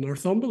on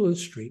Northumberland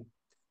Street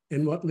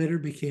in what later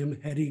became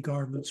Hetty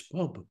Garvin's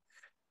Pub,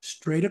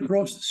 straight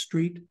across the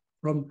street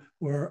from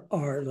where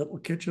our little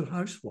kitchen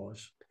house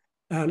was.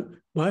 And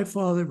my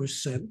father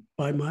was sent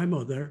by my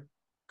mother,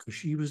 because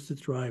she was the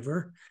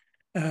driver.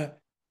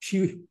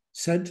 She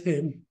sent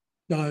him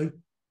down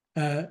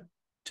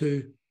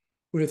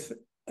with,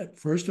 at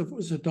first it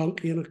was a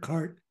donkey and a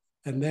cart,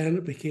 and then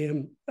it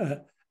became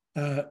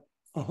a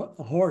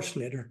horse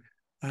later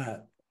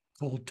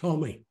called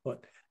Tommy.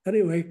 But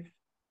anyway,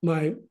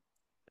 my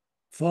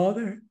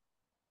father,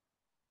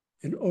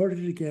 in order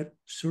to get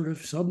sort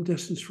of some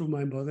distance from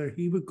my mother,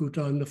 he would go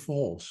down the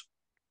falls.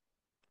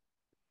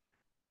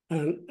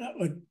 And that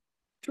would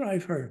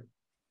drive her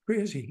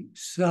crazy,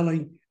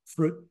 selling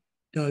fruit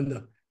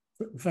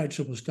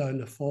vegetables down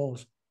the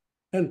falls.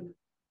 And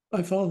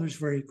my father's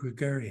very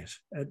gregarious.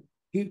 And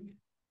he, of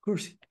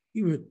course,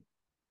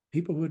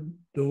 people would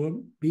know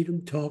him, meet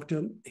him, talk to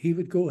him. He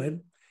would go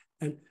in,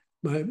 and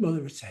my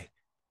mother would say,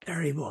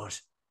 there he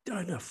was,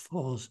 down the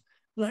falls,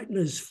 letting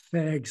his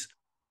fags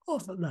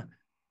off of the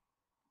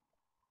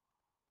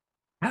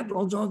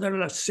handles under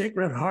the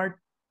Sacred Heart.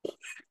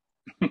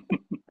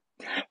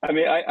 I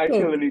mean, I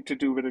feel the need to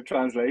do with a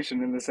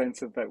translation in the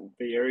sense of that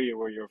the area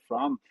where you're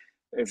from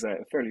is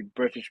a fairly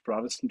British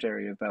Protestant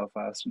area of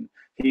Belfast, and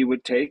he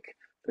would take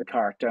the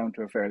cart down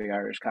to a fairly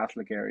Irish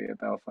Catholic area of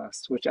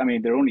Belfast, which, I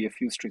mean, they're only a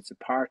few streets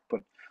apart,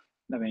 but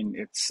I mean,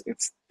 it's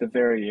the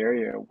very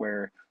area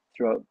where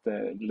throughout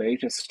the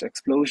latest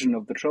explosion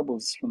of the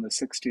Troubles from the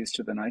 60s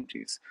to the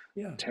 90s,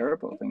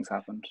 terrible things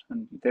happened.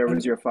 And there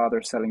was your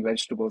father selling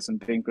vegetables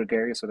and being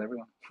gregarious with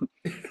everyone.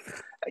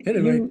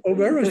 Anyway,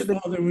 Homero's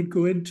father would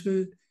go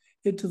into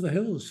the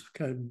hills,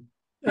 and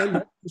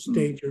that was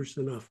dangerous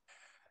enough.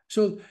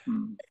 So,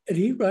 and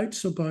he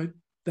writes about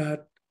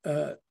that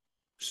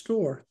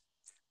store.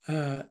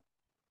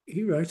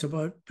 He writes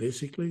about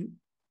basically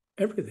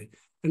everything.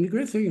 And the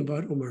great thing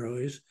about Homero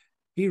is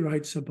he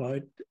writes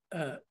about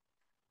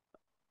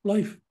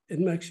life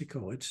in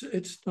Mexico.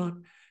 It's not,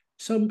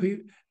 some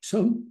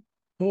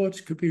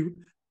poets could be,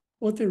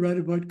 what they write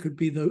about could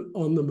be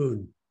on the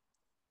moon.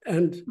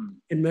 And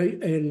in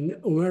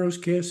Homero's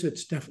case,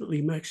 it's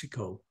definitely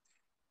Mexico.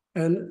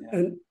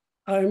 And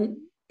I'm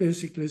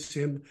basically the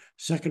same.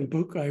 Second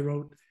book I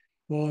wrote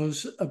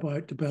was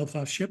about the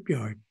Belfast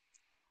shipyard,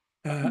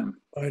 about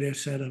a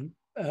set of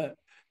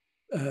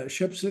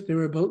ships that they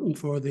were building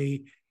for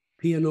the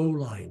P&O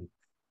line.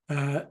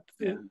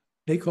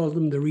 They called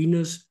them the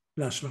Reinas,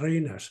 Las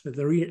Reinas,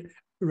 the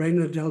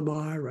Reina del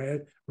Mar,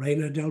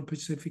 Reina del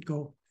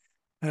Pacifico.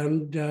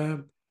 And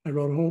I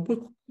wrote a whole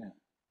book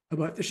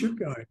about the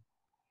shipyard.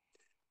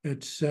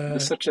 There's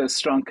such a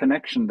strong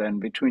connection then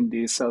between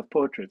these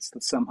self-portraits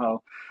that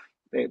somehow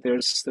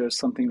there's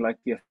something like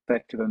the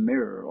effect of a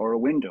mirror or a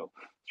window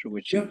through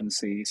which you can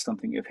see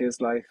something of his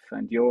life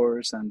and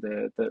yours and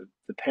the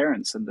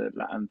parents and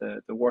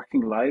the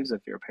working lives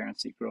of your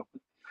parents you grew up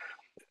with.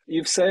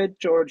 You've said,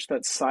 George,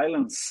 that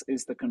silence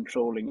is the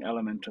controlling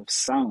element of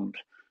sound.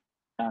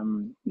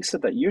 You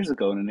said that years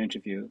ago in an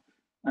interview,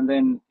 and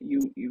then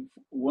you've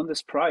won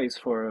this prize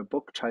for a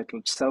book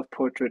titled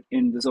 "Self-Portrait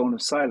in the Zone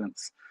of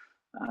Silence."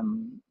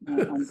 I'm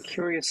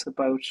curious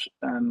about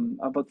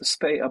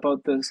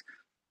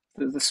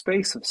the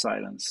space of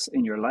silence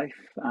in your life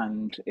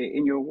and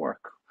in your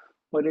work.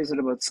 What is it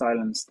about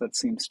silence that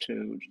seems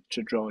to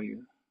draw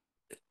you?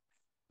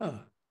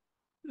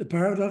 The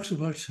paradox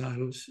about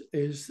silence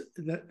is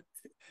that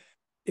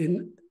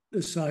in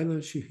the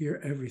silence you hear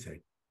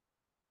everything.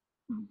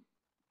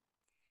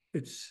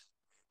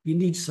 You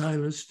need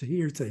silence to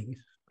hear things,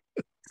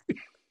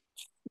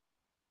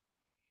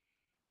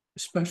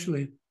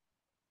 especially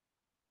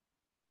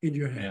in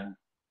your head.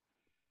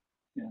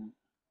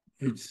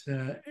 It's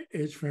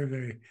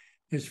very,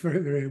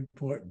 very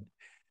important.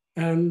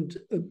 And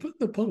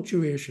the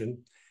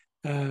punctuation,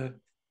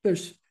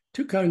 there's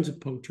two kinds of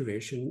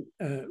punctuation.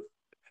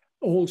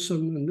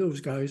 Olson and those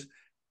guys,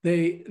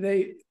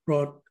 they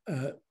brought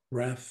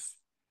breath,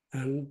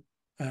 and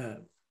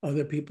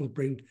other people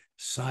bring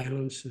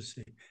silence as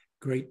the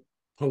great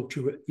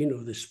punctuate,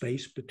 the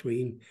space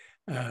between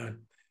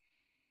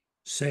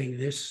saying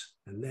this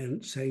and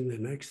then saying the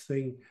next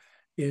thing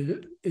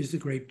is the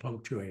great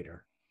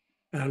punctuator.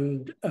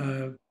 And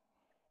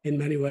in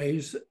many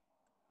ways,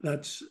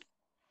 that's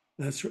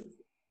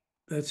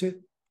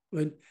it.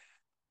 When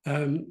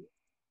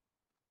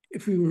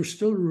if we were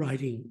still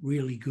writing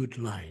really good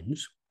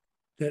lines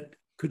that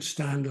could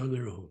stand on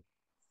their own,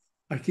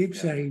 I keep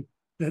saying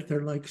that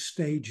they're like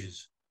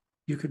stages.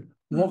 You could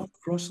walk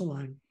across the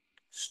line,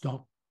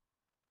 stop,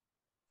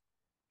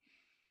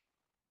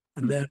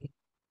 and then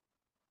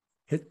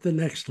hit the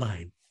next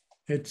line.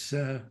 It's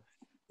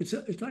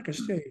like a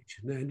stage,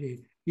 and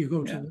then you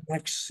go to the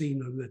next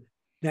scene on the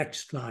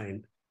next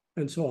line,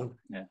 and so on.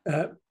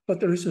 But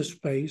there is a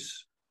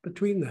space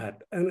between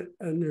that, and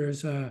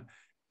there's a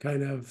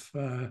kind of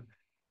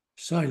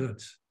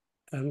silence,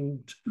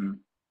 and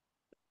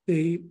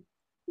it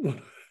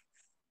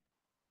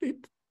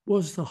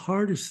was the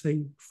hardest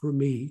thing for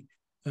me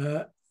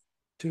to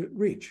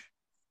reach,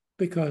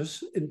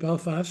 because in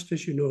Belfast,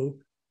 as you know,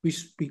 we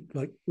speak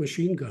like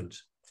machine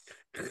guns.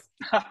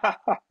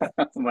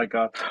 Oh my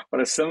God,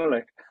 what a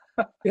simile.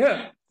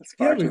 Yeah,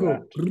 Far we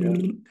go.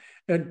 too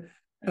And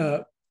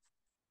A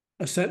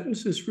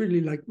sentence is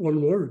really like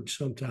one word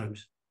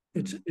sometimes.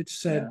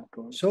 It's said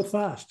so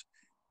fast.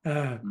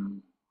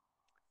 And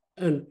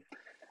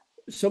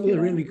some of the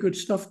really good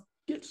stuff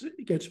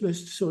gets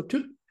missed. So it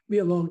took me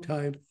a long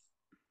time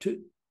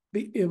to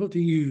be able to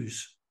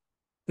use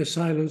the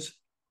silence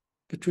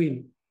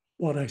between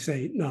what I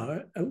say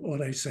now and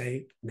what I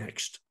say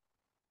next.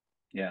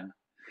 Yeah.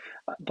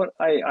 But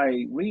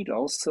I read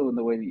also in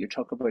the way that you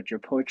talk about your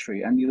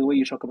poetry and the way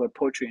you talk about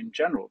poetry in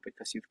general,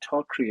 because you've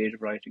taught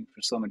creative writing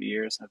for so many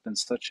years and have been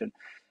such a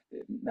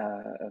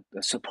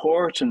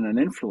support and an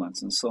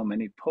influence in so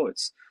many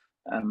poets.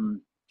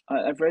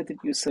 I've read that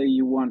you say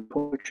you want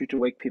poetry to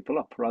wake people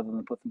up rather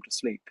than put them to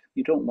sleep.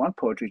 You don't want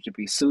poetry to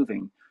be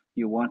soothing.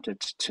 You want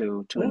it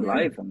to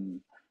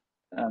enliven.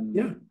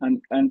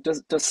 And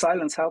does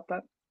silence help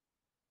that?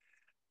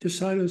 Does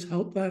silence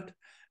help that?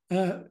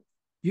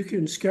 You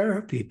can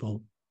scare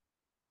people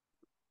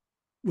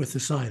with the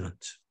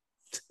silence.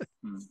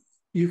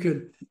 You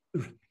can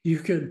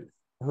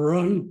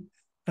run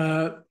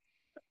a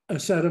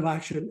set of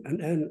action,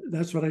 and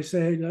that's what I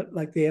say,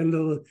 like the end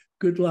of the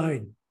good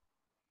line,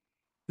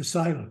 the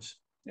silence.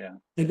 Yeah.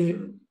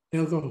 And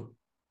they'll go,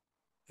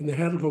 and the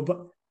head will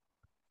go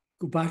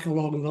back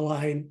along the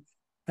line.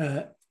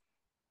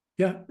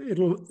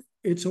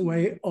 It's a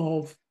way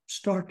of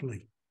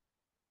startling.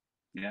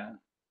 Yeah.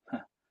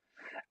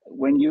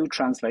 When you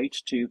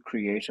translate, do you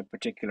create a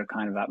particular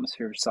kind of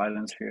atmosphere of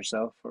silence for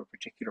yourself or a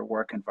particular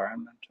work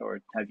environment? Or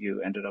have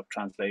you ended up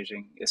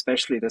translating,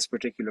 especially this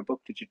particular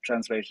book, did you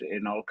translate it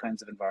in all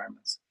kinds of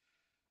environments?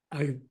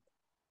 I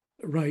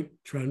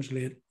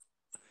translate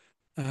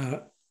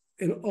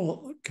in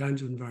all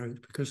kinds of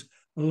environments because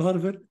a lot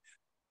of it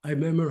I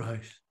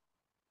memorize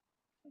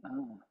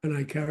and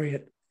I carry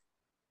it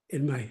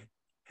in my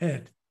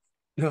head.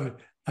 Now,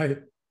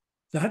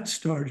 that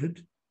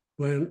started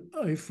when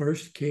I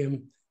first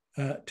came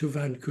to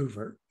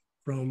Vancouver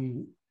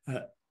from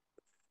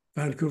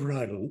Vancouver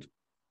Island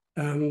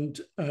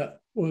and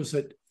was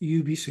at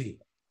UBC.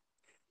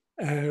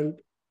 And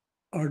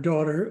our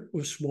daughter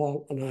was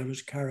small and I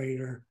was carrying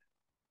her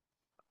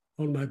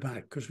on my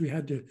back because we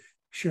had to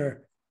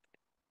share,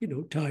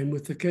 time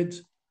with the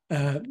kids.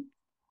 And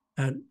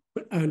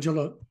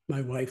Angela,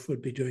 my wife,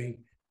 would be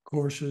doing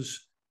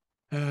courses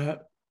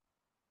at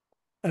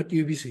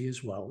UBC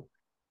as well.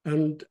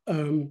 And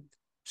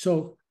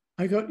so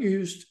I got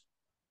used to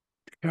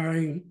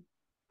carrying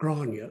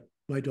Grania,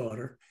 my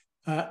daughter,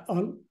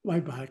 on my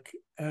back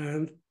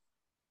and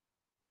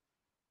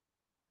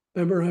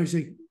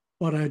memorizing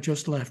what I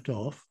just left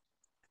off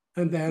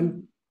and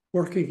then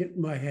working it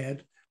in my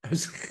head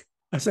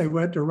as I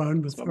went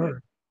around with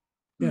her.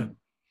 Yeah.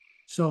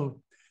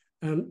 So,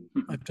 and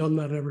I've done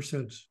that ever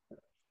since.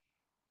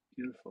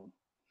 Beautiful.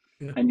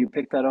 Yeah. And you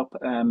picked that up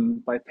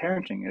by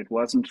parenting. It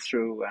wasn't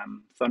through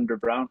Thunder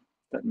Brown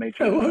that made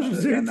you It wasn't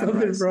through Thunder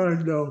memorize.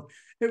 Brown, no.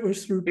 It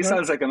was through... He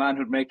sounds like a man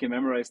who'd make you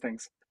memorize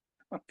things.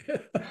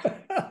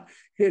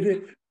 In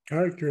a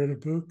character in a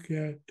book,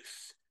 yeah.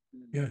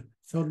 Yeah,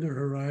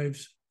 Thunder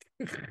arrives.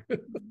 I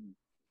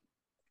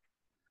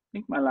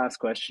think my last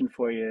question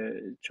for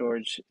you,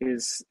 George,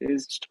 is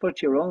to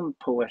put your own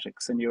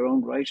poetics and your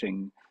own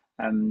writing.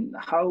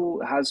 How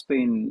has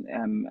being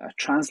a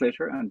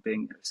translator and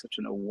being such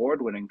an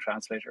award-winning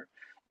translator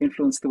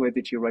influenced the way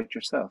that you write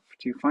yourself?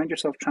 Do you find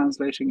yourself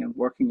translating and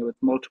working with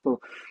multiple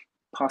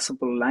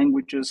possible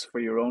languages for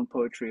your own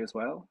poetry as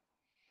well?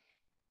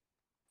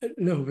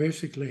 No,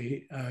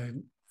 basically,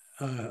 in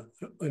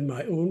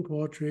my own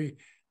poetry,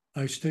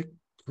 I stick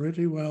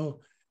pretty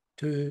well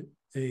to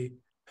the,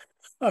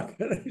 how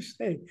can I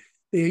say,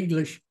 the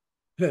English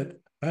that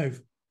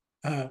I've,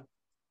 how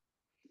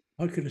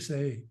can I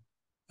say,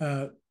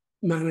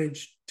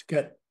 managed to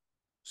get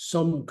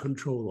some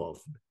control of.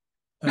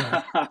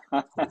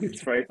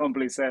 It's very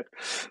humbly said.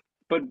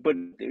 But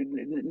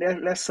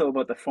less so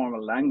about the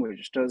formal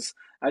language.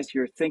 As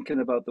you're thinking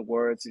about the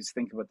words, you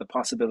think about the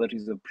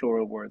possibilities of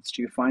plural words,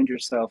 do you find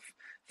yourself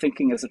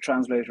thinking as a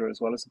translator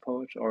as well as a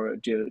poet? Or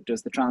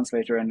does the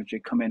translator energy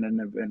come in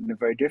a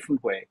very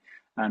different way?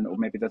 Or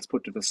maybe that's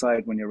put to the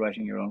side when you're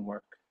writing your own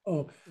work?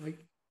 Oh,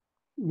 like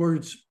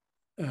words,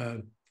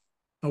 a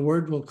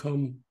word will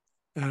come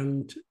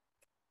and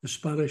the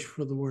Spanish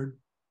for the word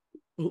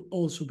will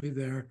also be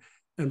there.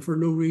 And for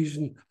no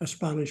reason, a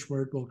Spanish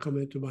word will come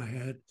into my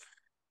head.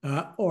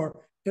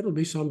 Or it'll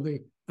be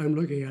something I'm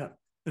looking at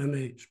and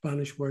a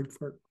Spanish word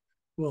for it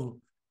will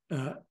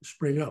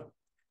spring up.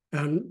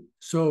 And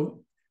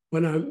so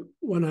when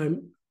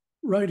I'm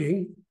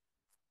writing,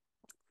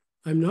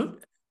 I'm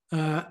not,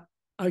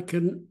 I've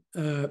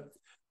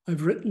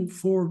written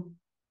 4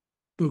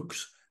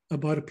 books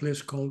about a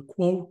place called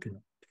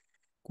Coahuila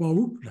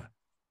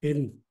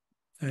in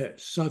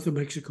south of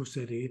Mexico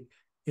City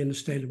in the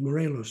state of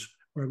Morelos,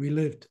 where we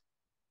lived.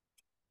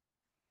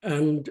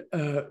 And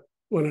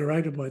when I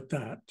write about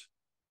that,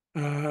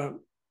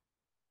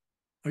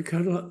 I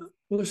kind of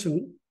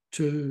listen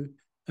to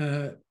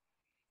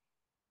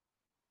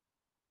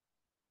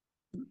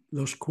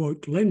los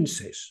quote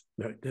lenses,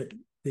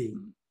 the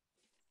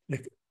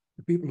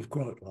the people of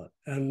Cuautla,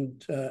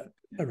 and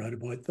I write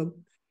about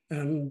them.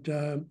 And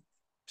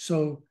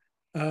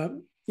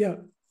yeah,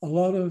 a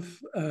lot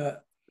of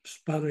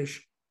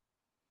Spanish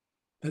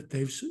that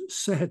they've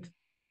said,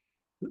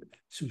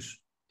 sus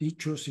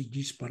dichos y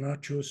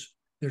disparachos,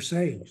 their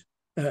sayings,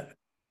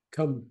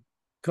 come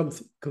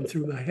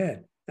through my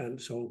head. And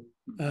so,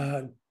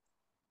 and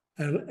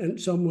in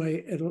some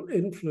way, it'll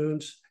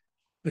influence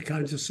the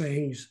kinds of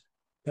sayings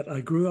that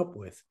I grew up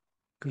with,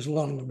 because a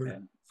lot of them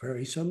are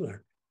very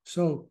similar.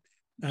 So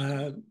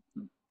I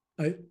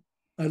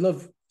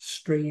love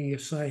stringing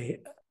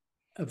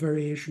a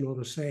variation on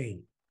a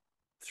saying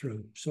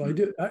through. So I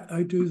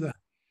do that.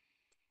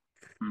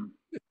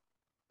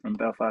 From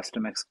Belfast to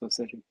Mexico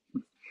City.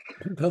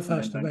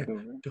 Belfast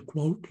to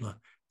Cuautla,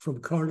 from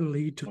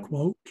Carnally to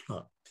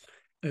Cuautla.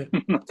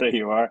 There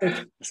you are.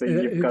 So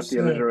you've got the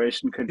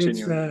alliteration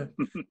continuing.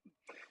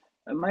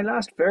 My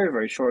last very,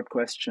 very short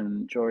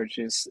question, George,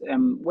 is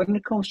when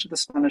it comes to the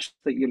Spanish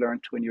that you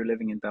learned when you were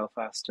living in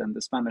Belfast and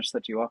the Spanish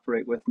that you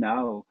operate with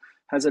now,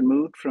 has it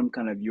moved from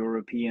kind of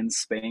European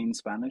Spain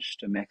Spanish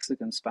to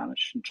Mexican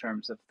Spanish in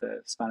terms of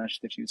the Spanish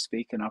that you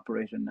speak and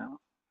operate in now?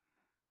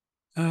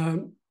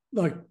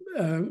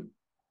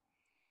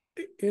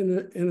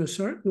 In a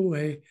certain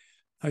way,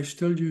 I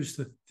still use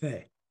the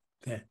the.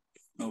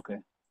 Okay.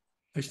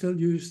 I still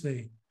use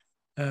the.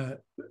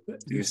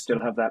 You still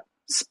have that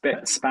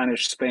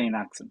Spanish Spain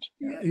accent.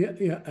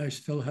 Yeah, I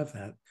still have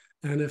that.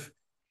 And if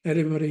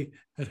anybody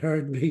had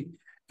heard me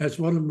as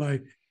one of my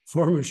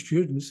former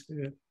students,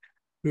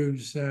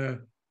 who's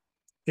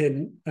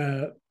in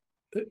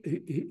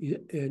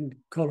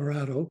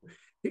Colorado,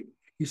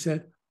 he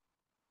said,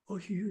 "Oh,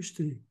 you used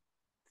to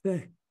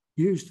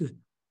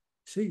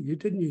see, you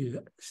didn't use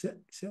that.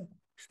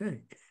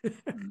 Say."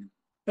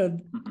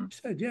 And he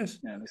said, "Yes."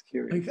 Yeah, I was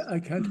curious. I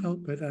can't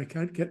help it. I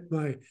can't get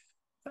my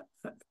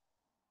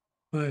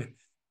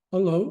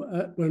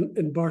although when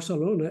in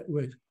Barcelona it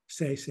was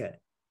say.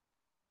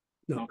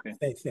 No, okay.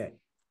 Say.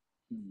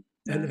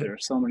 Yeah, and there are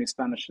so many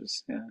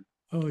Spanishes. Yeah.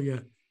 Oh yeah.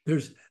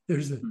 There's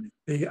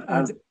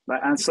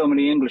and so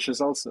many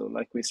Englishes also,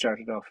 like we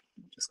started off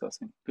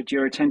discussing. But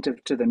you're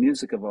attentive to the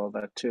music of all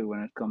that too when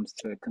it comes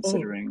to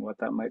considering what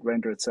that might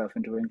render itself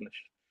into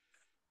English.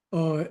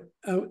 Oh,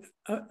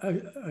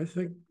 I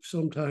think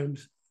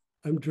sometimes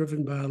I'm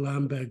driven by a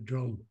lambeg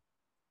drum.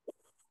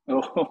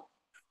 Oh,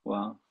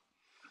 wow!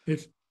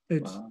 It's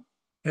wow.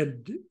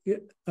 And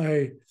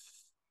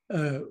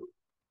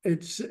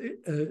it's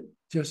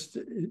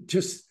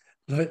just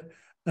like,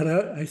 and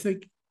I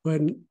think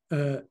when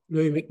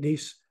Louis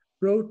MacNeice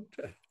wrote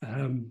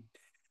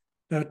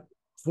that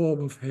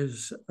form of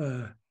his,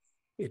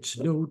 it's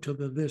no to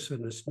the this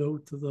and it's no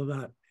to the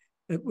that,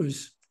 it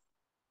was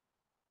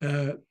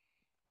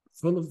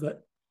full of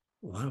that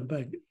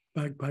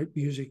bagpipe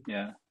music.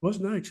 Yeah. It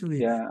wasn't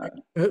actually. Yeah.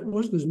 It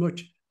wasn't as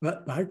much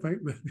that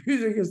bagpipe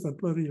music as the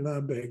bloody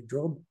lambeg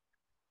drum.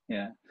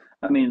 Yeah.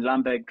 I mean,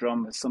 lambeg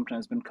drum has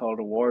sometimes been called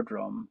a war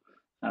drum.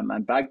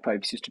 And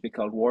bagpipes used to be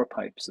called war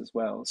pipes as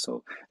well.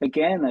 So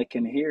again, I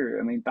can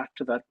hear, I mean, back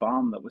to that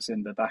bomb that was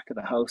in the back of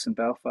the house in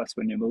Belfast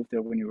when you moved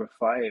there when you were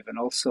 5, and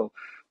also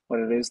what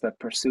it is that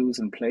pursues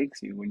and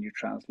plagues you when you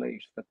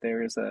translate, that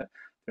there's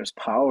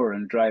power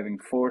and driving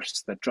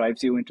force that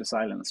drives you into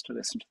silence to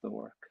listen to the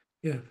work.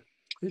 Yeah.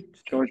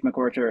 George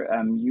McWhirter,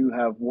 you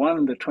have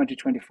won the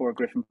 2024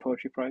 Griffin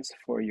Poetry Prize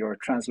for your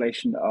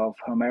translation of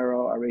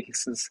Homero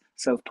Aridjis'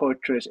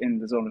 self-portrait in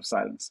the Zone of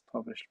Silence,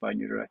 published by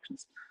New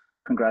Directions.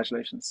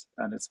 Congratulations,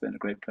 and it's been a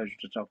great pleasure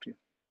to talk to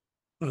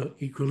you.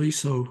 Equally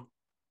so,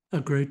 a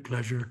great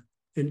pleasure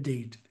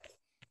indeed.